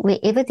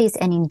wherever there's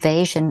an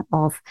invasion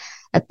of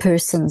a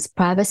person's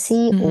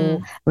privacy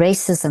or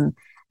racism,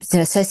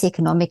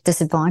 socioeconomic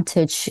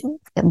disadvantage,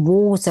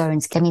 war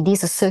zones. I mean,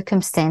 these are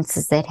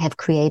circumstances that have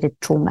created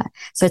trauma.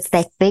 So it's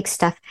that big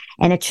stuff,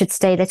 and it should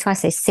stay. That's why I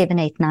say 7,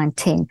 8, 9,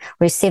 10,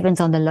 where 7's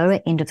on the lower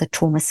end of the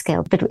trauma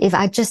scale. But if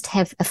I just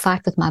have a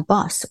fight with my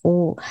boss,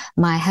 or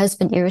my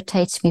husband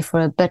irritates me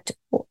for a bit,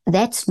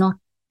 that's not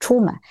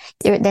trauma.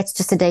 That's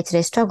just a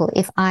day-to-day struggle.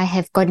 If I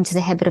have got into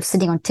the habit of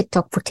sitting on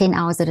TikTok for 10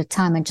 hours at a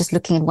time and just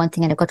looking at one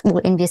thing and I got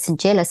all envious and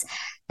jealous,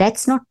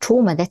 that's not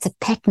trauma. That's a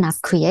pattern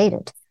I've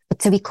created.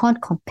 But so we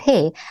can't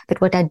compare. But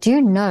what I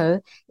do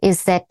know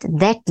is that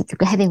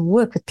having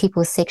worked with people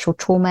with sexual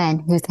trauma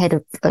and who've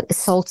had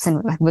assaults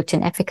and worked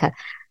in Africa,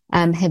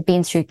 have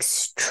been through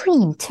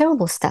extreme,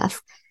 terrible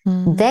stuff,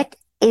 that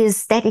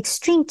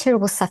extreme,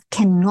 terrible stuff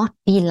cannot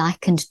be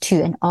likened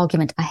to an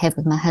argument I have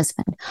with my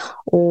husband,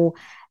 or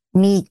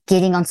me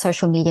getting on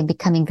social media and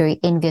becoming very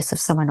envious of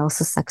someone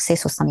else's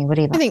success or something,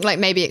 whatever. I think like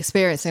maybe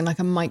experiencing like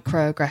a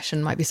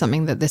microaggression might be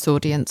something that this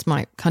audience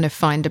might kind of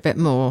find a bit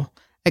more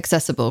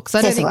accessible, because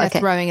I don't think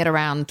they're throwing it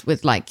around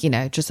with like, you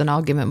know, just an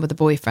argument with a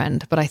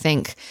boyfriend. But I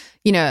think,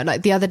 you know,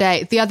 like the other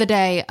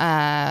day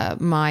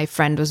my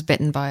friend was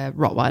bitten by a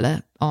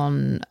Rottweiler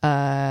on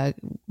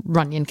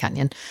Runyon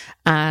Canyon,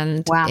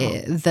 and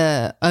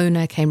the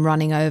owner came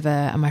running over,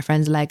 and my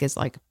friend's leg is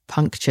like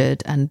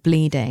punctured and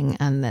bleeding,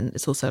 and then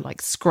it's also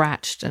like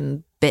scratched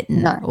and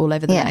bitten all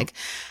over the leg.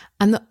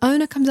 And the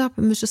owner comes up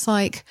and was just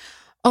like,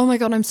 oh my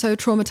God, I'm so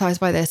traumatized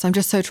by this. I'm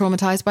just so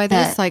traumatized by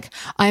this. Like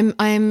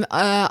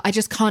I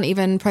just can't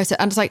even process.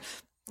 And it's like,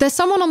 there's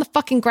someone on the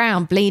fucking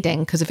ground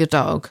bleeding because of your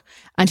dog.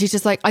 And she's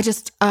just like, I'm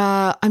just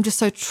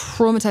so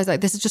traumatized.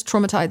 Like, this is just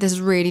traumatized. This is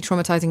really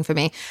traumatizing for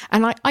me.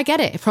 And like, I get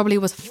it. It probably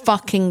was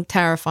fucking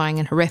terrifying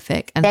and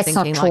horrific, and that's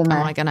thinking like, am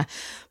I gonna,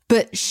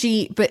 but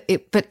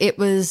it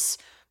was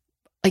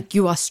like,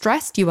 you are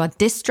stressed, you are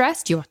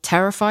distressed, you are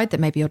terrified that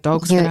maybe your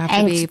dog's going to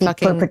have to be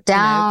fucking put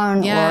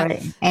down,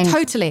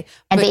 totally.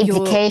 And the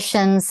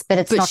implications, but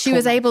it's not. But she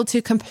was able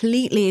to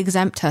completely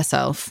exempt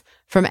herself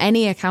from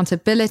any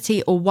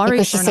accountability or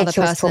worry for another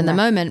person in the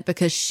moment,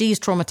 because she's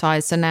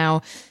traumatized. So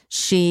now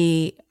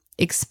she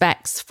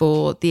expects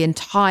for the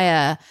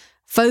entire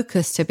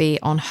focus to be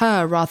on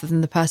her rather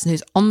than the person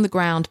who's on the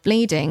ground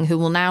bleeding, who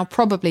will now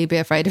probably be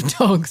afraid of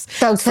dogs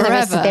for the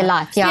rest of their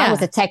life. I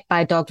was attacked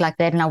by a dog like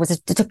that, and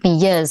it took me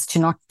years to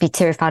not be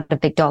terrified of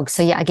big dogs.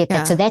 So I get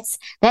that. So that's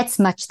it's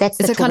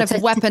a kind of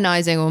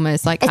weaponizing,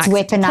 almost like it's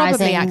weaponizing,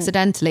 probably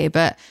accidentally,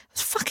 but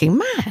it's fucking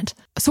mad.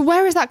 So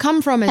where does that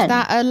come from? Is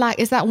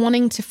that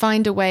wanting to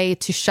find a way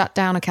to shut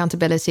down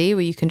accountability,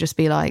 where you can just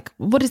be like,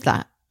 what is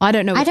that? I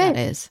don't know what that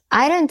is.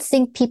 I don't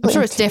think people. I'm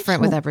sure it's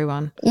different with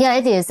everyone. Yeah,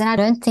 it is, and I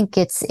don't think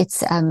it's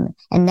a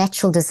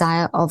natural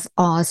desire of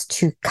ours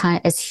to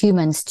as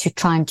humans to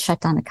try and shut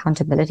down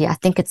accountability. I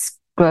think it's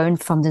grown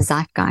from the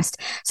zeitgeist.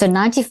 So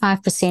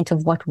 95%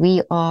 of what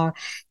we are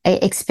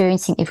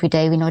experiencing every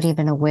day, we're not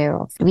even aware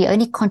of. We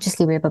only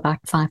consciously aware of about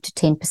 5 to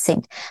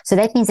 10%. So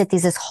that means that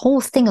there's this whole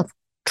thing of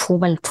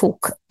trauma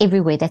talk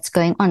everywhere that's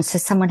going on. So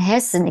someone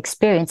has an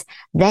experience,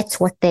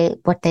 that's what they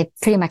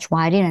pretty much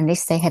wired in,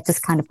 unless they have this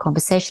kind of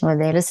conversation, or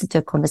they listen to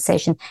a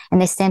conversation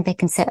and they stand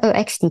back and say, oh,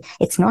 actually,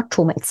 it's not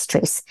trauma, it's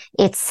stress.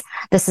 This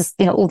is,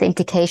 all the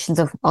implications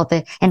of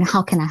and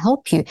how can I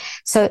help you?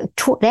 So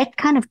that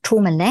kind of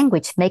trauma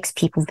language makes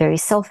people very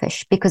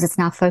selfish, because it's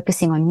now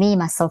focusing on me,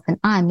 myself, and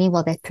I.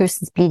 Meanwhile, that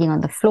person's bleeding on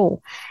the floor,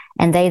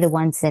 and they're the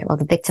ones that are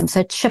the victims.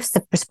 So it shifts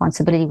the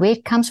responsibility. Where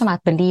it comes from, I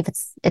believe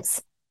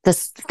it's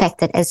this fact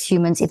that as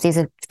humans, if there's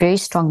a very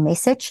strong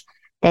message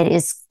that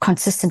is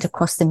consistent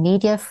across the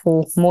media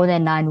for more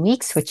than 9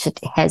 weeks, which it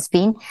has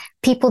been,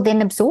 people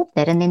then absorb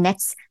that, and then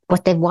that's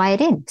what they've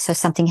wired in. So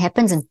something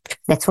happens and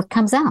that's what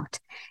comes out.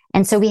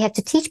 And so we have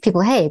to teach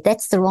people, hey,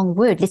 that's the wrong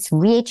word. Let's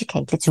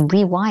re-educate. Let's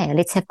rewire.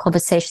 Let's have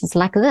conversations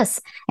like this.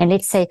 And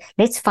let's say,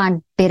 let's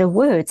find better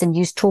words and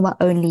use trauma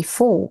only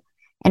for,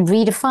 and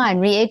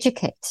redefine,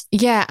 re-educate.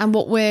 Yeah, and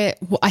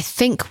I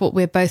think what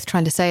we're both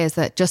trying to say is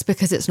that just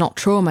because it's not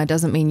trauma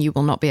doesn't mean you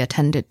will not be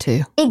attended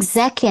to.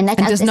 Exactly. And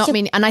does not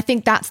mean, and I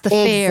think that's the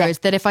fear, is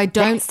that if I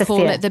don't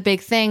call it the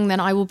big thing, then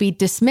I will be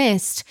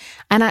dismissed.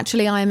 And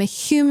actually, I am a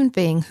human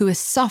being who is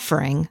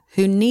suffering,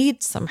 who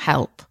needs some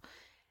help.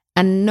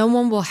 And no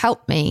one will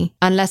help me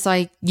unless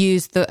I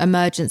use the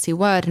emergency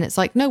word. And it's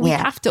like, no, we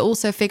have to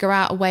also figure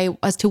out a way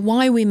as to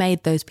why we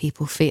made those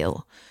people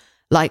feel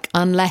like,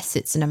 unless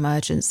it's an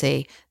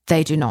emergency,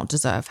 they do not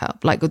deserve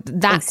help. Like,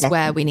 that's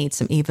where we need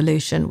some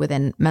evolution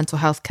within mental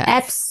health care.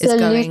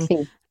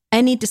 Absolutely.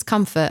 Any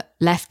discomfort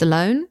left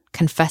alone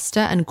can fester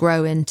and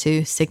grow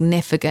into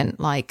significant,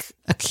 like,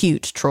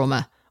 acute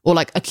trauma or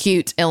like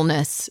acute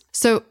illness.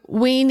 So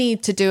we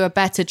need to do a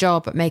better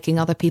job at making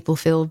other people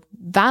feel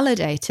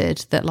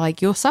validated that,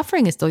 like, your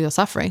suffering is still your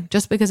suffering.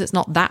 Just because it's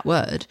not that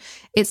word,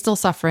 it's still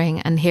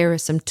suffering, and here are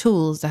some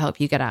tools to help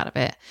you get out of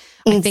it.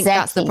 Exactly. I think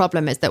that's the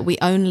problem, is that we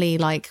only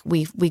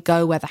we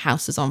go where the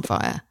house is on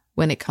fire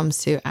when it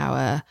comes to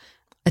our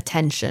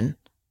attention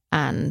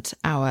and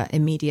our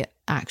immediate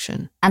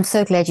action. I'm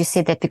so glad you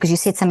said that, because you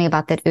said something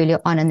about that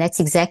earlier on, and that's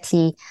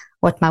exactly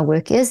what my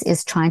work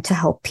is trying to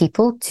help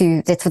people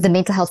that's what the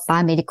mental health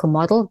biomedical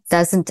model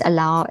doesn't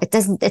allow.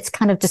 It's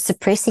kind of just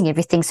suppressing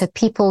everything. So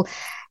people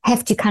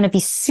have to kind of be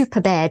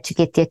super bad to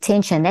get the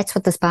attention. That's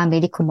what this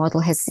biomedical model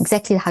has,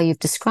 exactly how you've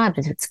described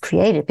it. It's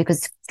created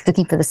because it's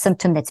looking for the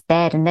symptom that's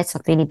bad, and that's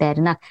not really bad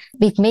enough.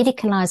 We've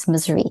medicalized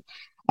misery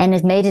and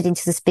it made it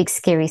into this big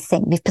scary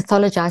thing. We've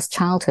pathologized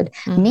childhood.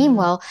 Mm-hmm.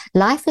 Meanwhile,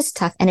 life is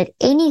tough. And at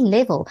any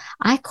level,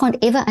 I can't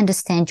ever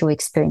understand your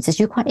experiences.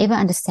 You can't ever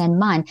understand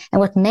mine. And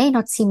what may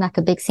not seem like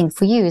a big thing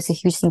for you is a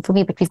huge thing for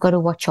me, but we've got to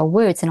watch our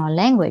words and our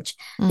language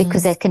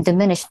because that can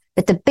diminish.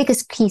 But the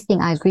biggest key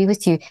thing, I agree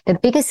with you, the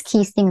biggest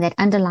key thing that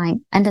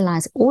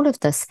underlies all of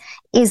this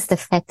is the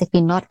fact that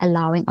we're not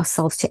allowing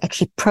ourselves to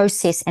actually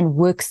process and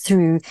work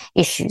through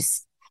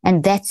issues.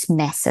 And that's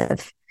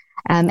massive.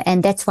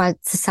 And that's why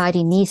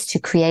society needs to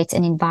create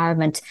an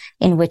environment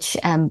in which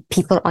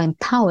people are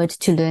empowered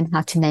to learn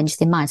how to manage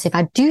their mind. So if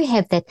I do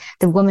have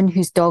the woman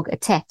whose dog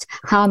attacked,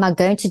 how am I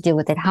going to deal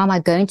with it? How am I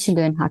going to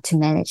learn how to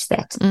manage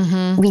that?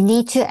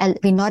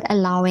 Mm-hmm. We're not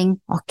allowing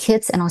our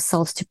kids and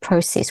ourselves to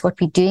process. What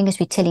we're doing is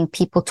we're telling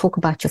people, talk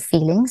about your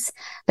feelings,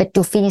 but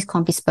your feelings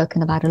can't be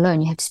spoken about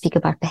alone. You have to speak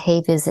about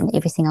behaviors and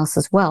everything else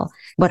as well.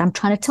 What I'm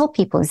trying to tell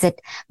people is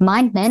that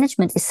mind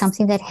management is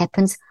something that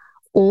happens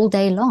all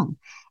day long.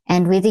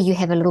 And whether you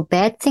have a little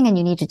bad thing and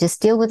you need to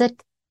just deal with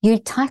it, you're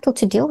entitled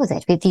to deal with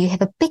it. Whether you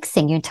have a big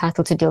thing, you're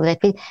entitled to deal with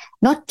it.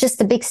 Not just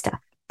the big stuff.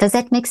 Does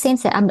that make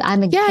sense?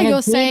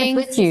 You're saying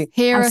with you.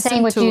 Here are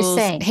some tools.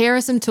 Here are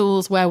some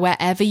tools where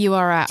wherever you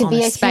are at on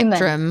a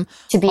spectrum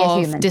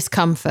of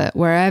discomfort,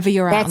 wherever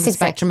you're at on the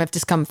spectrum of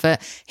discomfort,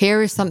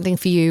 here is something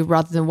for you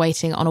rather than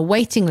waiting on a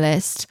waiting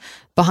list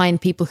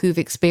behind people who've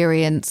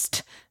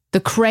experienced the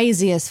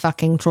craziest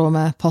fucking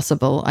trauma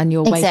possible, and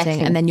you're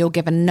waiting, and then you're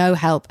given no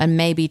help and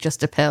maybe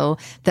just a pill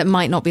that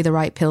might not be the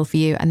right pill for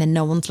you, and then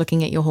no one's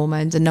looking at your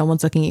hormones and no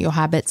one's looking at your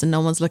habits and no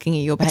one's looking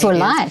at your behaviors. It's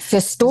your life,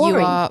 your story.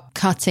 You are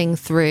cutting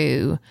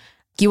through.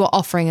 You are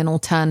offering an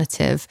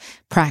alternative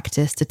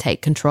practice to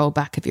take control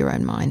back of your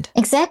own mind.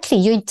 Exactly.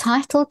 You're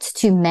entitled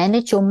to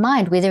manage your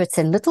mind, whether it's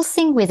a little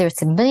thing, whether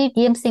it's a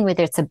medium thing,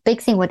 whether it's a big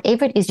thing,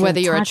 whatever it is.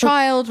 Whether you're a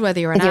child, whether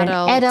you're an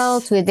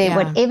adult.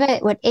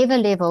 Whatever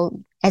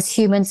level. As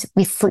humans,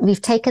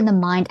 we've taken the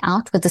mind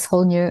out with this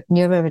whole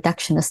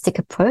neuroreductionistic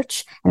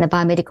approach and the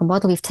biomedical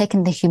model. We've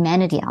taken the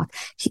humanity out.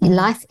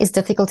 Life is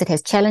difficult. It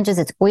has challenges.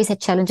 It's always had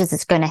challenges.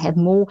 It's going to have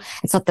more.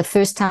 It's not the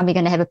first time we're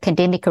going to have a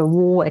pandemic, a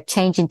war, a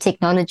change in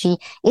technology.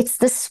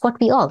 This is what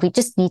we are. We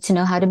just need to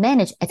know how to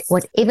manage at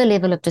whatever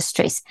level of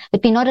distress,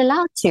 but we're not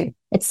allowed to.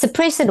 It's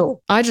suppress it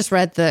all. I just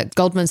read that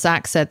Goldman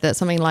Sachs said that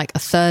something like a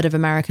third of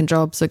American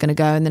jobs are going to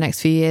go in the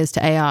next few years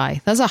to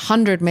AI. That's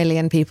 100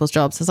 million people's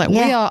jobs. It's like we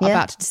are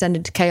about to descend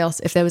into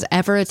chaos. If there was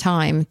ever a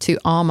time to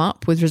arm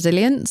up with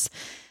resilience,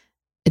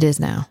 it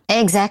is now.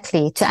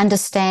 Exactly. To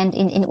understand,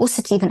 and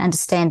also to even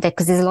understand that,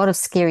 because there's a lot of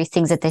scary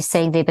things that they're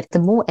saying there, but the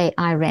more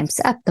AI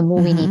ramps up, the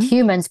more we need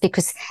humans,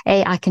 because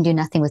AI can do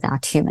nothing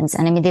without humans.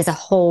 And I mean, there's a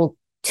whole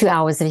 2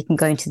 hours that we can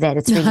go into that.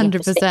 It's really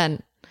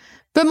 100%.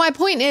 But my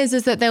point is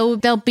that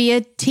there'll be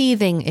a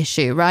teething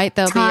issue, right?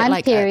 There'll be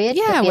like period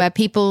where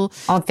people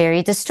are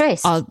very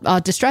distressed. Are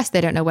distressed.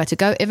 They don't know where to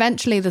go.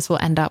 Eventually, this will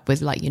end up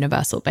with like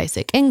universal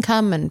basic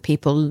income and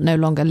people no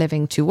longer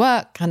living to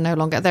work and no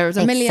longer. There's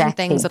a million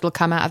things that'll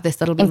come out of this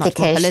that'll be much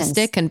more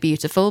holistic and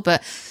beautiful,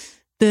 but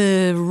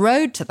the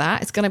road to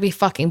that is going to be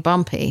fucking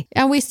bumpy.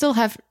 And we still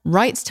have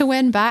rights to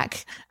win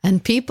back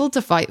and people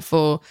to fight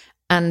for.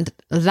 And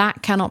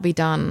that cannot be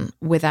done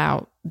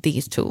without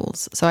these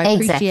tools. So I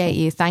appreciate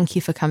you. Thank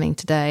you for coming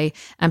today.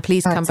 And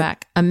please come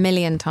back a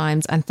million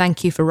times. And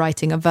thank you for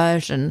writing a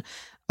version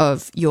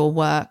of your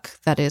work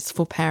that is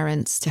for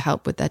parents to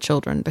help with their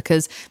children,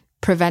 because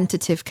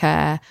preventative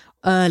care,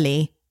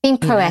 early being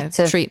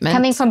proactive, treatment,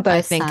 coming from both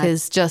I think sides,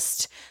 is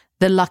just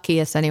the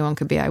luckiest anyone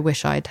could be. I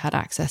wish I'd had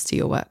access to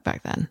your work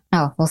back then.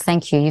 Oh, well,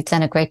 thank you. You've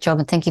done a great job,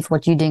 and thank you for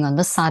what you're doing on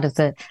this side of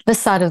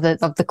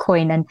the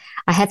coin. And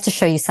I have to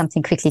show you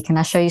something quickly. Can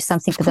I show you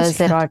something for those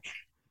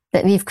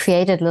that we've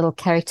created a little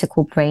character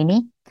called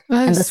Brainy? Oh,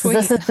 and this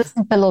is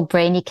a little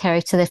Brainy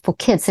character that's for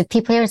kids. So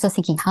people here are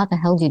thinking, how the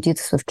hell do you do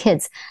this with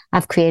kids?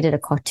 I've created a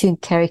cartoon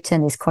character,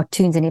 and there's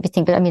cartoons and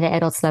everything. But I mean, the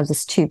adults love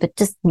this too. But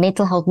just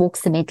mental health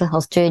walks the mental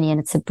health journey, and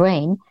it's a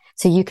brain.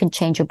 So you can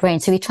change your brain.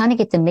 So we're trying to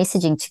get the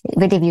messaging to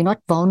that if you're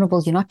not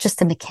vulnerable, you're not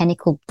just a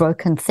mechanical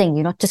broken thing.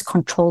 You're not just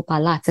controlled by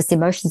life. This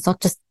emotion is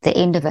not just the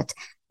end of it.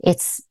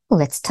 It's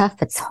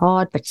tough, it's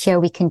hard, but here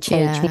we can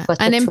change. We've got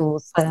the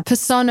tools. So.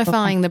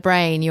 Personifying the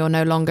brain, you're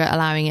no longer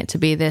allowing it to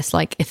be this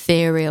like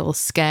ethereal,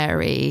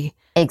 scary,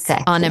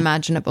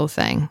 unimaginable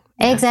thing.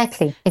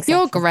 Exactly.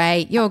 You're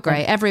great.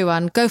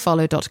 Everyone, go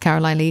follow Dr.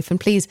 Caroline Leaf and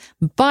please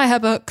buy her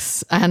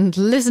books and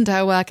listen to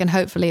her work, and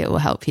hopefully it will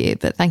help you.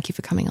 But thank you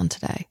for coming on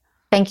today.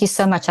 Thank you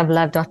so much. I've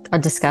loved our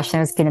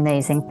discussion. It's been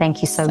amazing.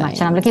 Thank you so much.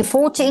 And I'm looking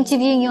forward to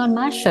interviewing you on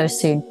my show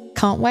soon.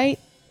 Can't wait.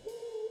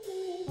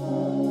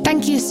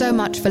 Thank you so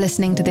much for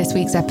listening to this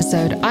week's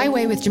episode. I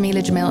Weigh with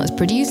Jameela Jamil is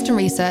produced and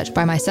researched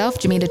by myself,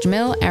 Jameela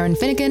Jamil, Erin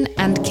Finnegan,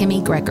 and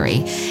Kimmy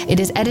Gregory. It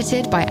is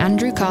edited by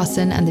Andrew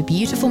Carson, and the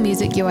beautiful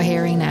music you are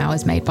hearing now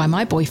is made by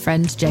my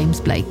boyfriend,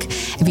 James Blake.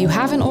 If you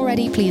haven't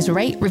already, please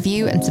rate,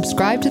 review, and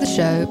subscribe to the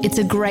show. It's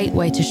a great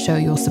way to show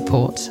your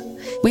support.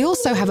 We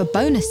also have a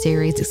bonus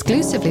series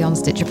exclusively on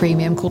Stitcher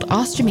Premium called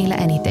Ask Jameela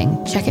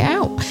Anything. Check it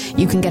out.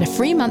 You can get a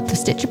free month of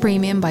Stitcher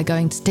Premium by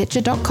going to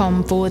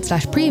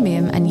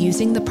stitcher.com/premium and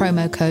using the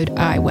promo code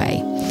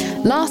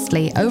IWeigh.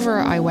 Lastly, over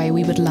at iWeigh,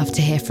 we would love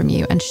to hear from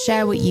you and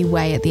share what you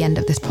weigh at the end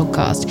of this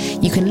podcast.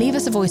 You can leave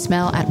us a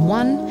voicemail at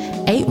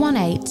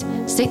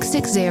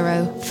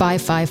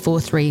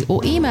 1-818-660-5543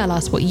 or email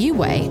us what you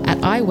weigh at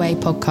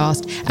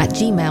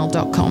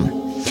iweighpodcast@gmail.com.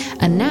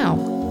 And now,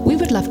 we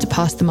would love to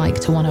pass the mic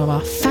to one of our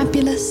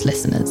fabulous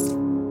listeners.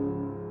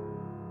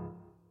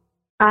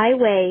 I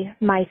weigh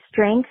my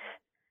strength,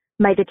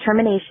 my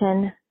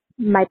determination,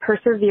 my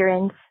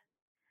perseverance,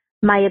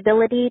 my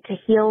ability to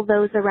heal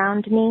those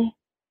around me,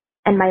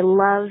 and my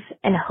love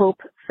and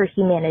hope for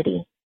humanity.